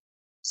very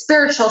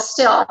spiritual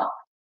still.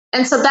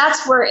 And so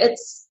that's where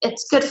it's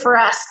good for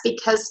us,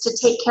 because to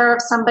take care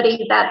of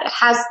somebody that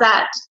has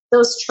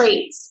those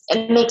traits,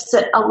 it makes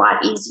it a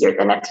lot easier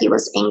than if he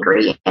was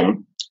angry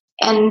and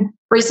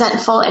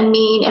resentful and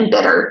mean and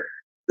bitter.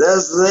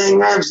 That's the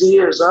thing I see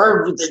is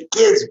hard for the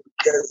kids,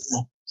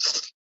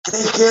 because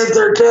they get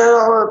their dad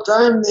all the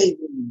time. They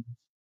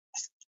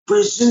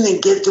pretty soon they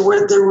get to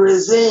what they were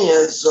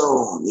saying.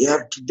 So you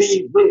have to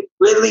be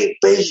really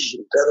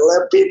patient and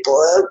let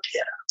people help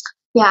you.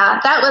 Yeah,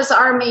 that was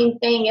our main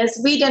thing,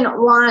 is we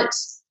didn't want,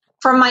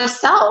 for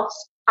myself,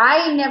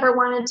 I never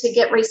wanted to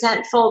get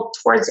resentful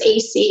towards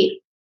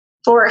Acey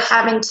for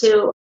having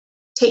to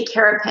take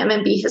care of him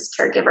and be his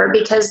caregiver,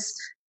 because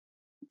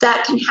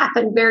that can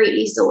happen very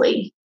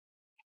easily.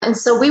 And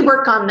so we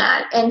work on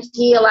that, and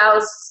he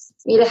allows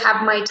me to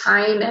have my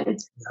time,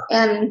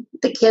 and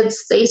the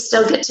kids, they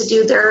still get to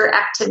do their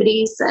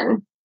activities.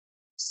 And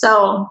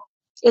so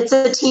it's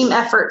a team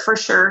effort for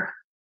sure.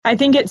 I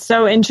think it's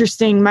so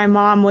interesting. My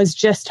mom was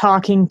just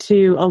talking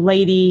to a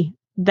lady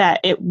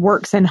that it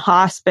works in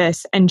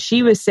hospice, and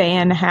she was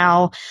saying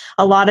how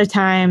a lot of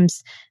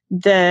times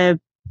the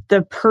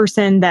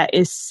person that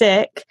is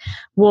sick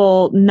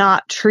will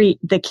not treat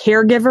the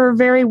caregiver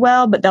very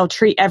well, but they'll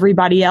treat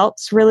everybody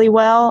else really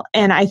well.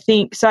 And I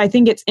think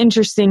it's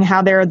interesting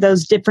how there are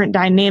those different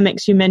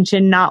dynamics. You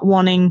mentioned not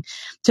wanting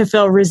to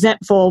feel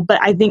resentful, but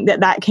I think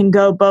that can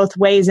go both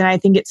ways. And I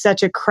think it's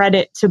such a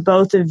credit to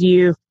both of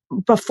you.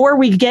 Before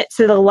we get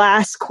to the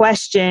last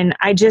question,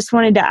 I just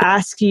wanted to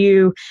ask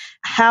you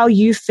how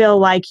you feel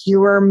like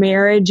your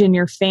marriage and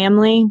your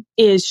family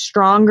is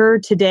stronger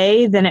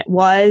today than it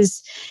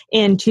was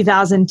in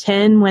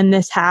 2010 when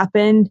this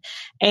happened,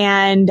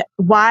 and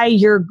why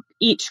you're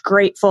each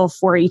grateful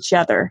for each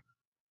other.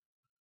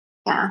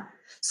 Yeah.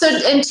 So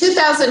in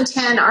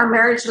 2010, our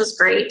marriage was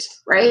great,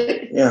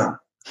 right? Yeah.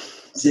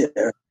 Yeah,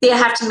 I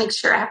have to make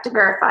sure. I have to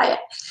verify it.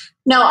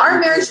 No, our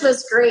marriage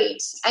was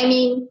great. I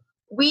mean,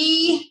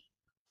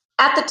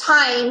 at the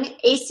time,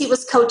 Acey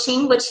was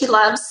coaching, which he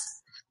loves,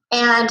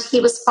 and he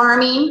was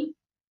farming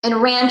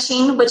and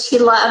ranching, which he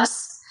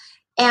loves.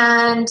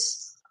 And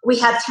we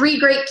had 3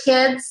 great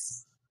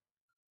kids.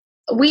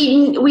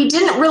 We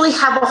didn't really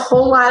have a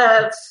whole lot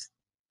of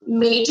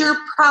major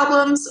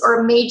problems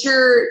or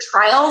major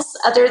trials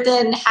other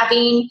than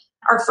having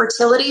our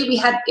fertility. We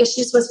had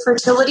issues with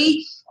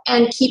fertility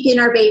and keeping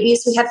our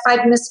babies. We had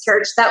 5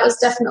 miscarriages. That was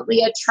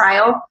definitely a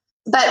trial.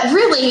 But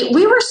really,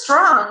 we were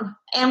strong,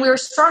 and we were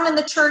strong in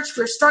the church.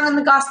 We were strong in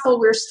the gospel.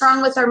 We were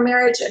strong with our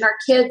marriage and our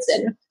kids,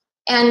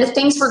 and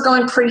things were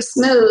going pretty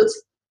smooth.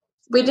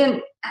 We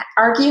didn't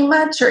argue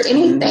much or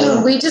anything.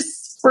 No. We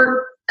just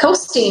were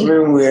coasting. I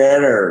mean, we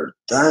had our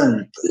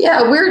time.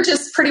 Yeah, we were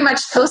just pretty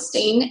much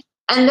coasting,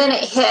 and then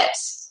it hit,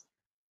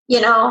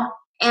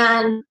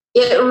 and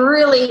it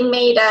really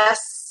made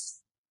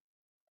us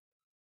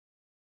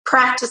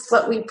practice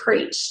what we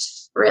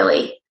preached,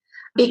 really,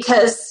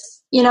 because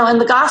in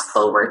the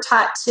gospel, we're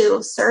taught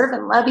to serve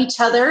and love each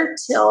other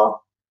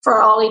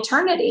for all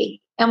eternity.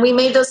 And we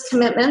made those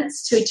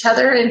commitments to each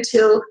other and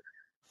to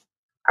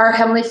our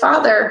Heavenly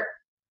Father.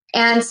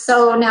 And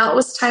so now it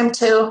was time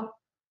to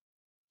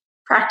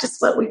practice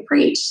what we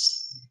preached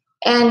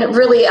and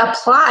really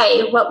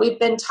apply what we've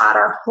been taught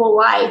our whole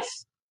life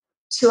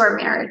to our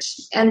marriage.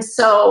 And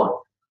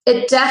so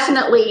it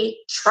definitely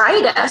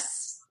tried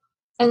us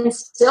and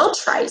still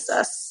tries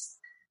us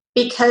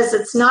because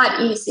it's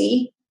not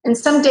easy. And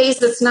some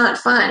days it's not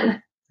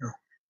fun. Yeah.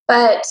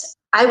 But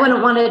I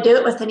wouldn't want to do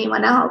it with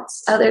anyone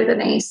else other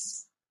than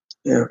Ace.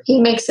 Yeah.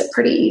 He makes it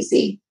pretty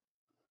easy.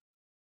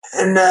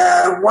 And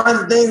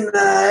one thing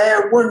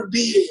that I wouldn't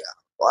be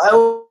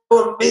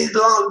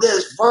along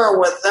this far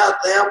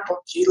without the help of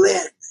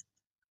Jalyn.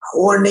 I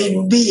wouldn't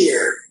even be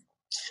here.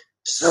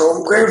 So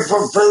I'm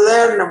grateful for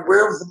that, and I'm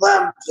grateful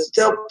that I'm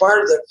still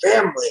part of the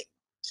family.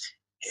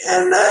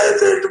 And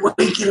that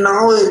we can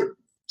always,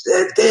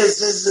 that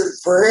this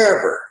isn't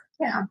forever.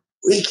 Yeah.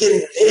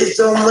 It's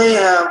only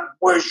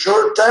for a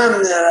short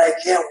time that I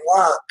can't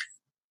walk.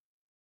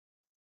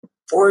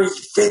 40,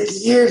 50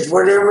 years,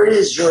 whatever it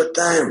is, short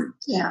time.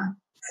 Yeah.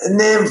 And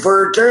then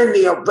for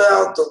eternity, I'll be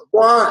able to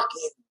walk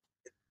and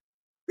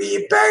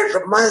be back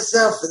to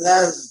myself, and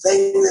that's the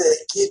thing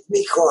that keeps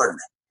me going.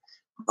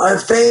 My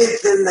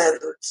faith in that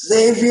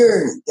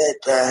Savior,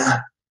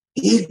 that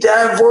He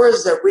died for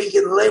us, that we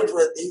can live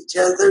with each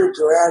other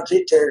throughout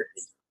eternity.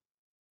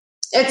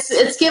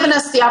 It's given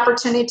us the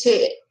opportunity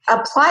to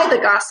apply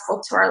the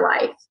gospel to our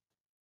life.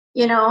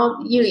 You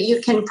know,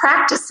 you can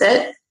practice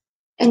it,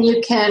 and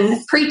you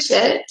can preach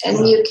it,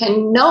 and you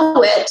can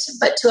know it,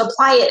 but to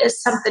apply it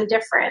is something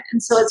different.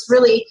 And so it's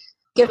really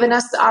given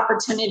us the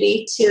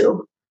opportunity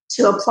to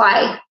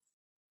apply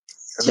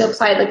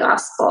the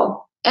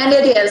gospel. And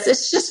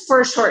it's just for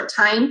a short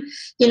time.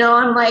 You know,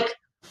 I'm like,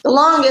 the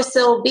longest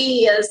it'll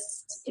be is,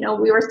 you know,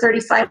 we were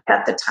 35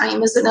 at the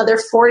time, is another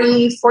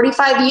 40,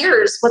 45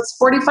 years. What's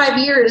 45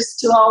 years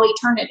to all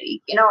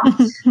eternity, you know?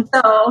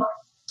 So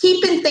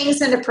keeping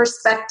things into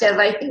perspective,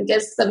 I think,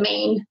 is the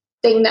main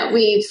thing that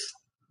we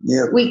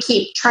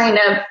keep trying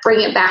to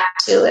bring it back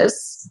to,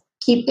 is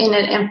keeping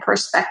it in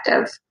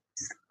perspective.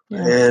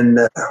 Yeah. And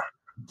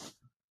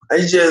I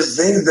just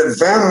think the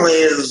family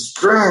is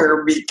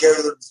stronger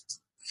because of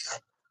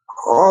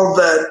all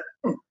that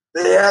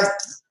they have.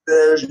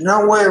 There's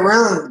no way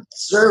around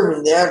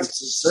serving. They have to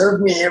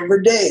serve me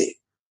every day,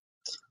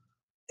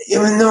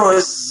 even though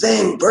it's the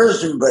same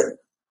person. But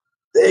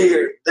they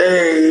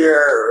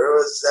are.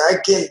 I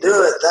can't do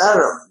it without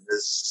them.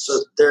 It's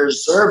their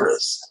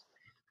service.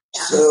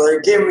 Yeah. So they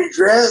get me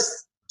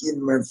dressed, give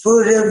me my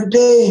food every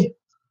day.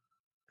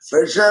 If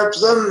I drop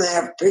something, they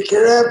have to pick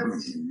it up.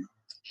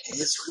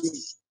 It's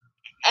sweet.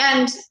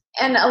 And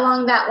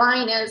along that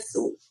line is,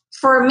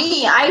 for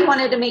me, I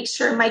wanted to make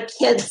sure my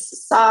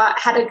kids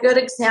had a good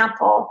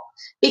example,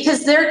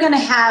 because they're going to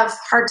have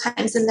hard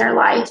times in their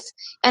life.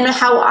 And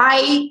how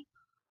I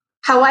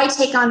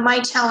take on my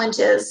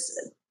challenges,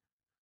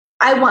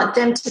 I want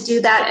them to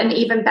do that and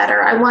even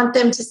better. I want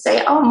them to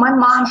say, oh, my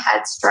mom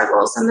had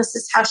struggles and this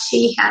is how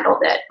she handled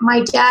it.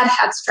 My dad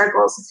had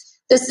struggles.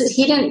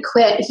 He didn't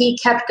quit. He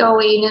kept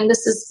going, and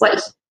this is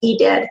what he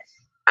did.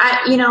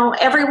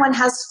 Everyone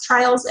has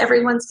trials.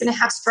 Everyone's going to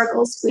have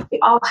struggles. We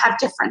all have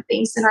different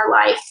things in our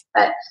life,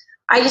 but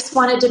I just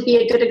wanted to be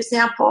a good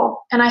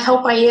example. And I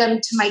hope I am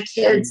to my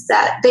kids,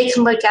 that they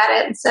can look at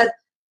it and said,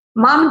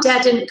 Mom and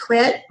Dad didn't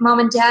quit. Mom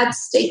and Dad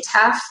stayed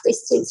tough. They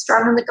stayed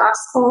strong in the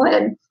gospel,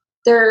 and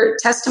their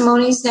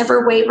testimonies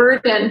never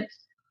wavered.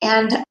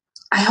 And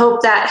I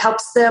hope that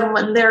helps them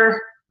when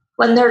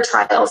their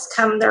trials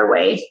come their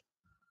way.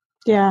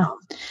 Yeah.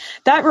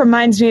 That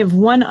reminds me of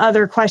one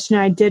other question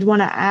I did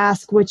want to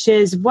ask, which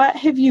is, what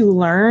have you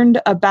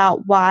learned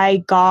about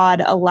why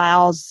God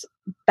allows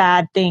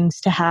bad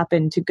things to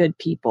happen to good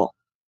people?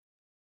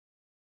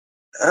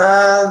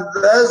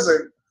 That's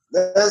a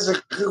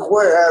good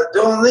question.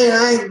 The only thing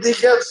I can think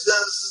of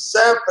since it's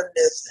happened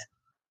is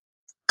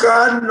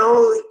God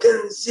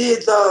can see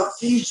the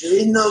future.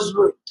 He knows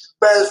what's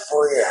best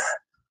for you.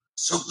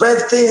 So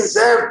bad things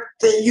happen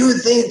that you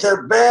think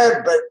they're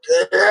bad, but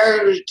they're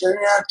actually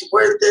turning out to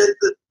where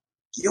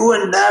you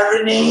wouldn't have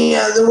it any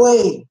other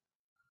way.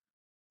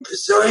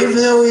 So even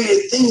though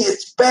you think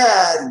it's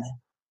bad,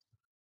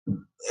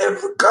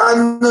 if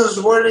God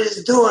knows what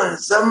He's doing,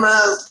 someone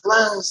else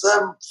learns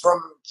something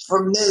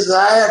from this.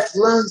 I have to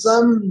learn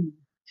something.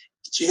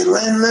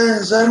 Jalyn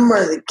learns something,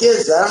 or the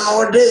kids. I don't know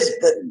what it is,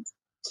 but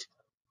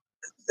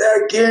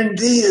I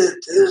guarantee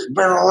that there's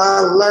been a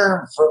lot to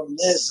learn from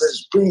this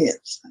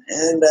experience.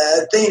 And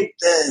I think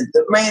that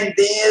the main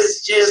thing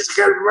is just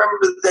got to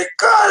remember that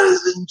God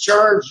is in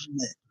charge of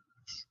it.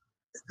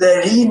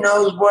 That He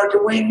knows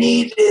what we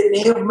need, and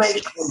He'll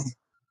make it.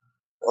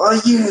 All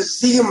you can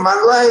see in my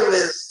life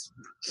is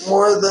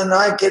more than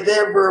I could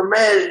ever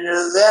imagine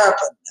has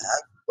happened.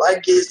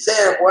 Like you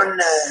said, won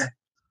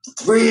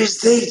 3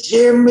 state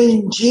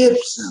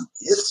championships.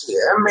 It's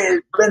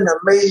been an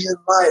amazing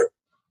life.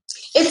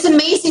 It's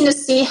amazing to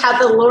see how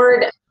the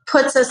Lord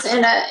puts us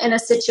in a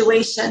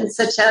situation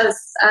such as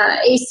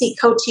Acey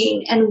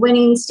coaching and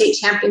winning state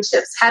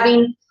championships,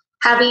 having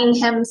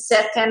him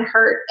sick and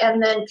hurt,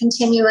 and then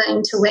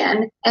continuing to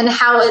win, and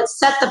how it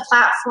set the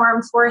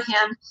platform for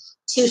him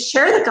to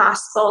share the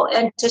gospel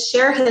and to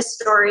share his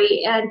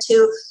story and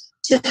to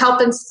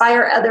help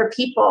inspire other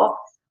people.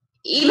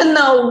 Even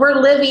though we're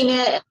living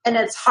it and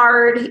it's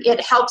hard, it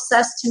helps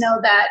us to know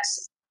that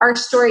our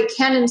story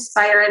can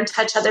inspire and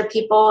touch other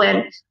people,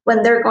 and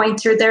when they're going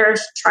through their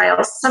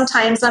trials.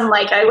 Sometimes I'm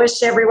like, I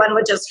wish everyone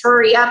would just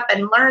hurry up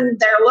and learn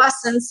their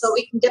lessons so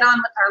we can get on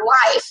with our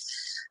life.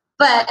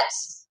 But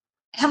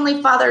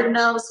Heavenly Father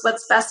knows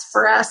what's best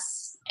for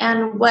us,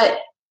 and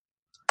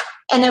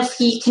if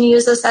He can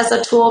use us as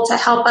a tool to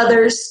help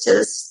others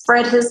to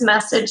spread His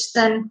message,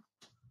 then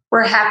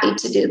we're happy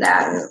to do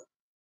that.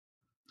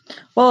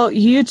 Well,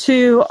 you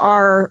two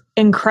are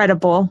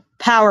incredible.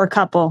 Power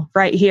couple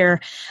right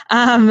here.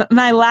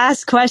 My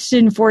last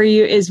question for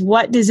you is,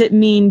 what does it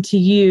mean to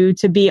you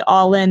to be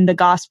all in the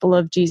gospel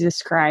of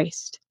Jesus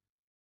Christ?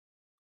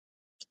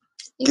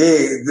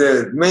 Okay,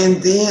 the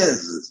main thing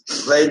is,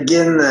 like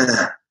in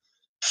the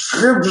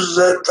scriptures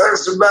that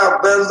talks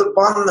about built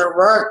upon the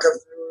rock of the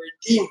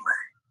Redeemer.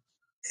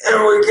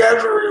 And we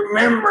got to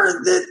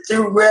remember that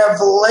through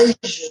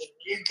revelation,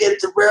 you get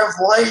the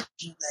revelation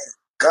that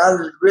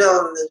God is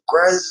real and that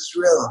Christ is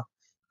real.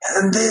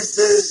 And this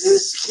is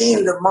His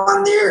kingdom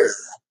on the earth.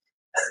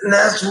 And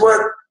that's what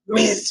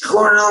means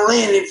going all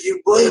in. If you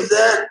believe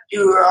that,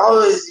 you are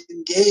always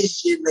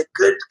engaged in a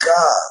good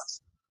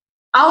cause.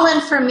 All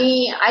in for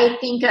me, I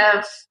think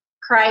of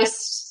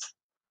Christ,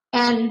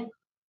 and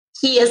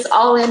He is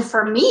all in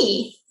for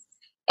me,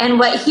 and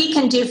what He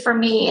can do for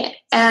me,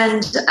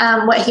 and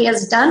what He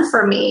has done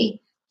for me.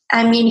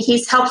 I mean,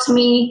 He's helped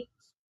me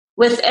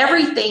with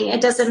everything. It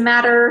doesn't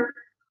matter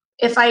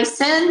if I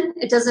sin.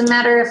 It doesn't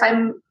matter if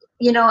I'm,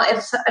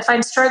 if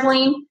I'm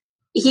struggling.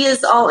 He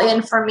is all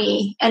in for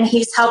me, and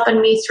He's helping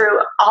me through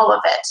all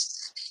of it.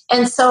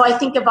 And so I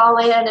think of all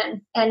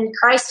in, and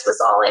Christ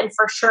was all in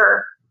for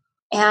sure.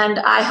 And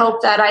I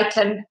hope that I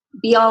can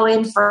be all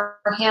in for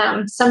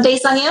Him. Some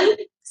days I am,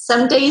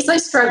 some days I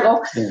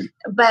struggle,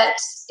 but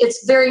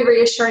it's very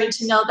reassuring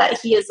to know that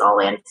He is all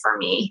in for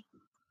me.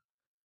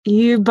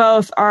 You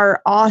both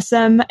are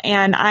awesome,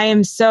 and I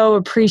am so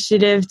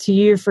appreciative to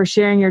you for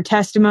sharing your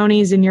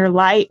testimonies and your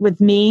light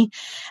with me.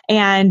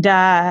 And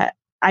I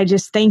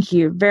just thank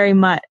you very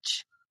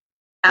much.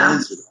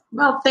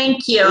 Well,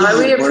 thank you.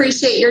 We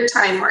appreciate your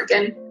time,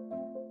 Morgan.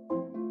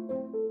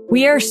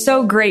 We are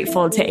so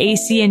grateful to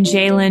Acey and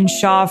Jalyn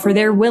Shaw for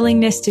their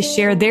willingness to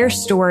share their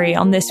story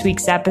on this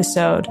week's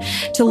episode.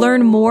 To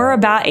learn more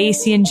about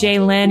Acey and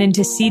Jalyn and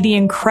to see the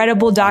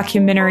incredible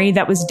documentary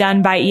that was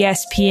done by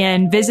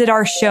ESPN, visit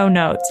our show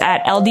notes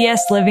at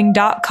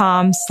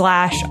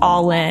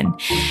ldsliving.com/allin.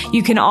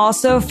 You can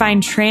also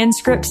find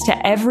transcripts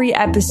to every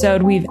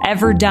episode we've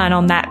ever done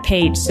on that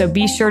page, so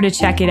be sure to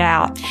check it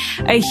out.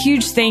 A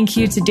huge thank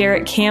you to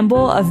Derek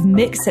Campbell of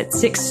Mix at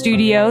 6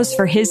 Studios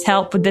for his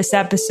help with this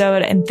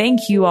episode, and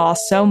thank you all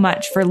so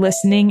much for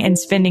listening and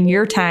spending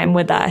your time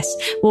with us.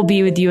 We'll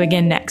be with you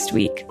again next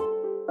week.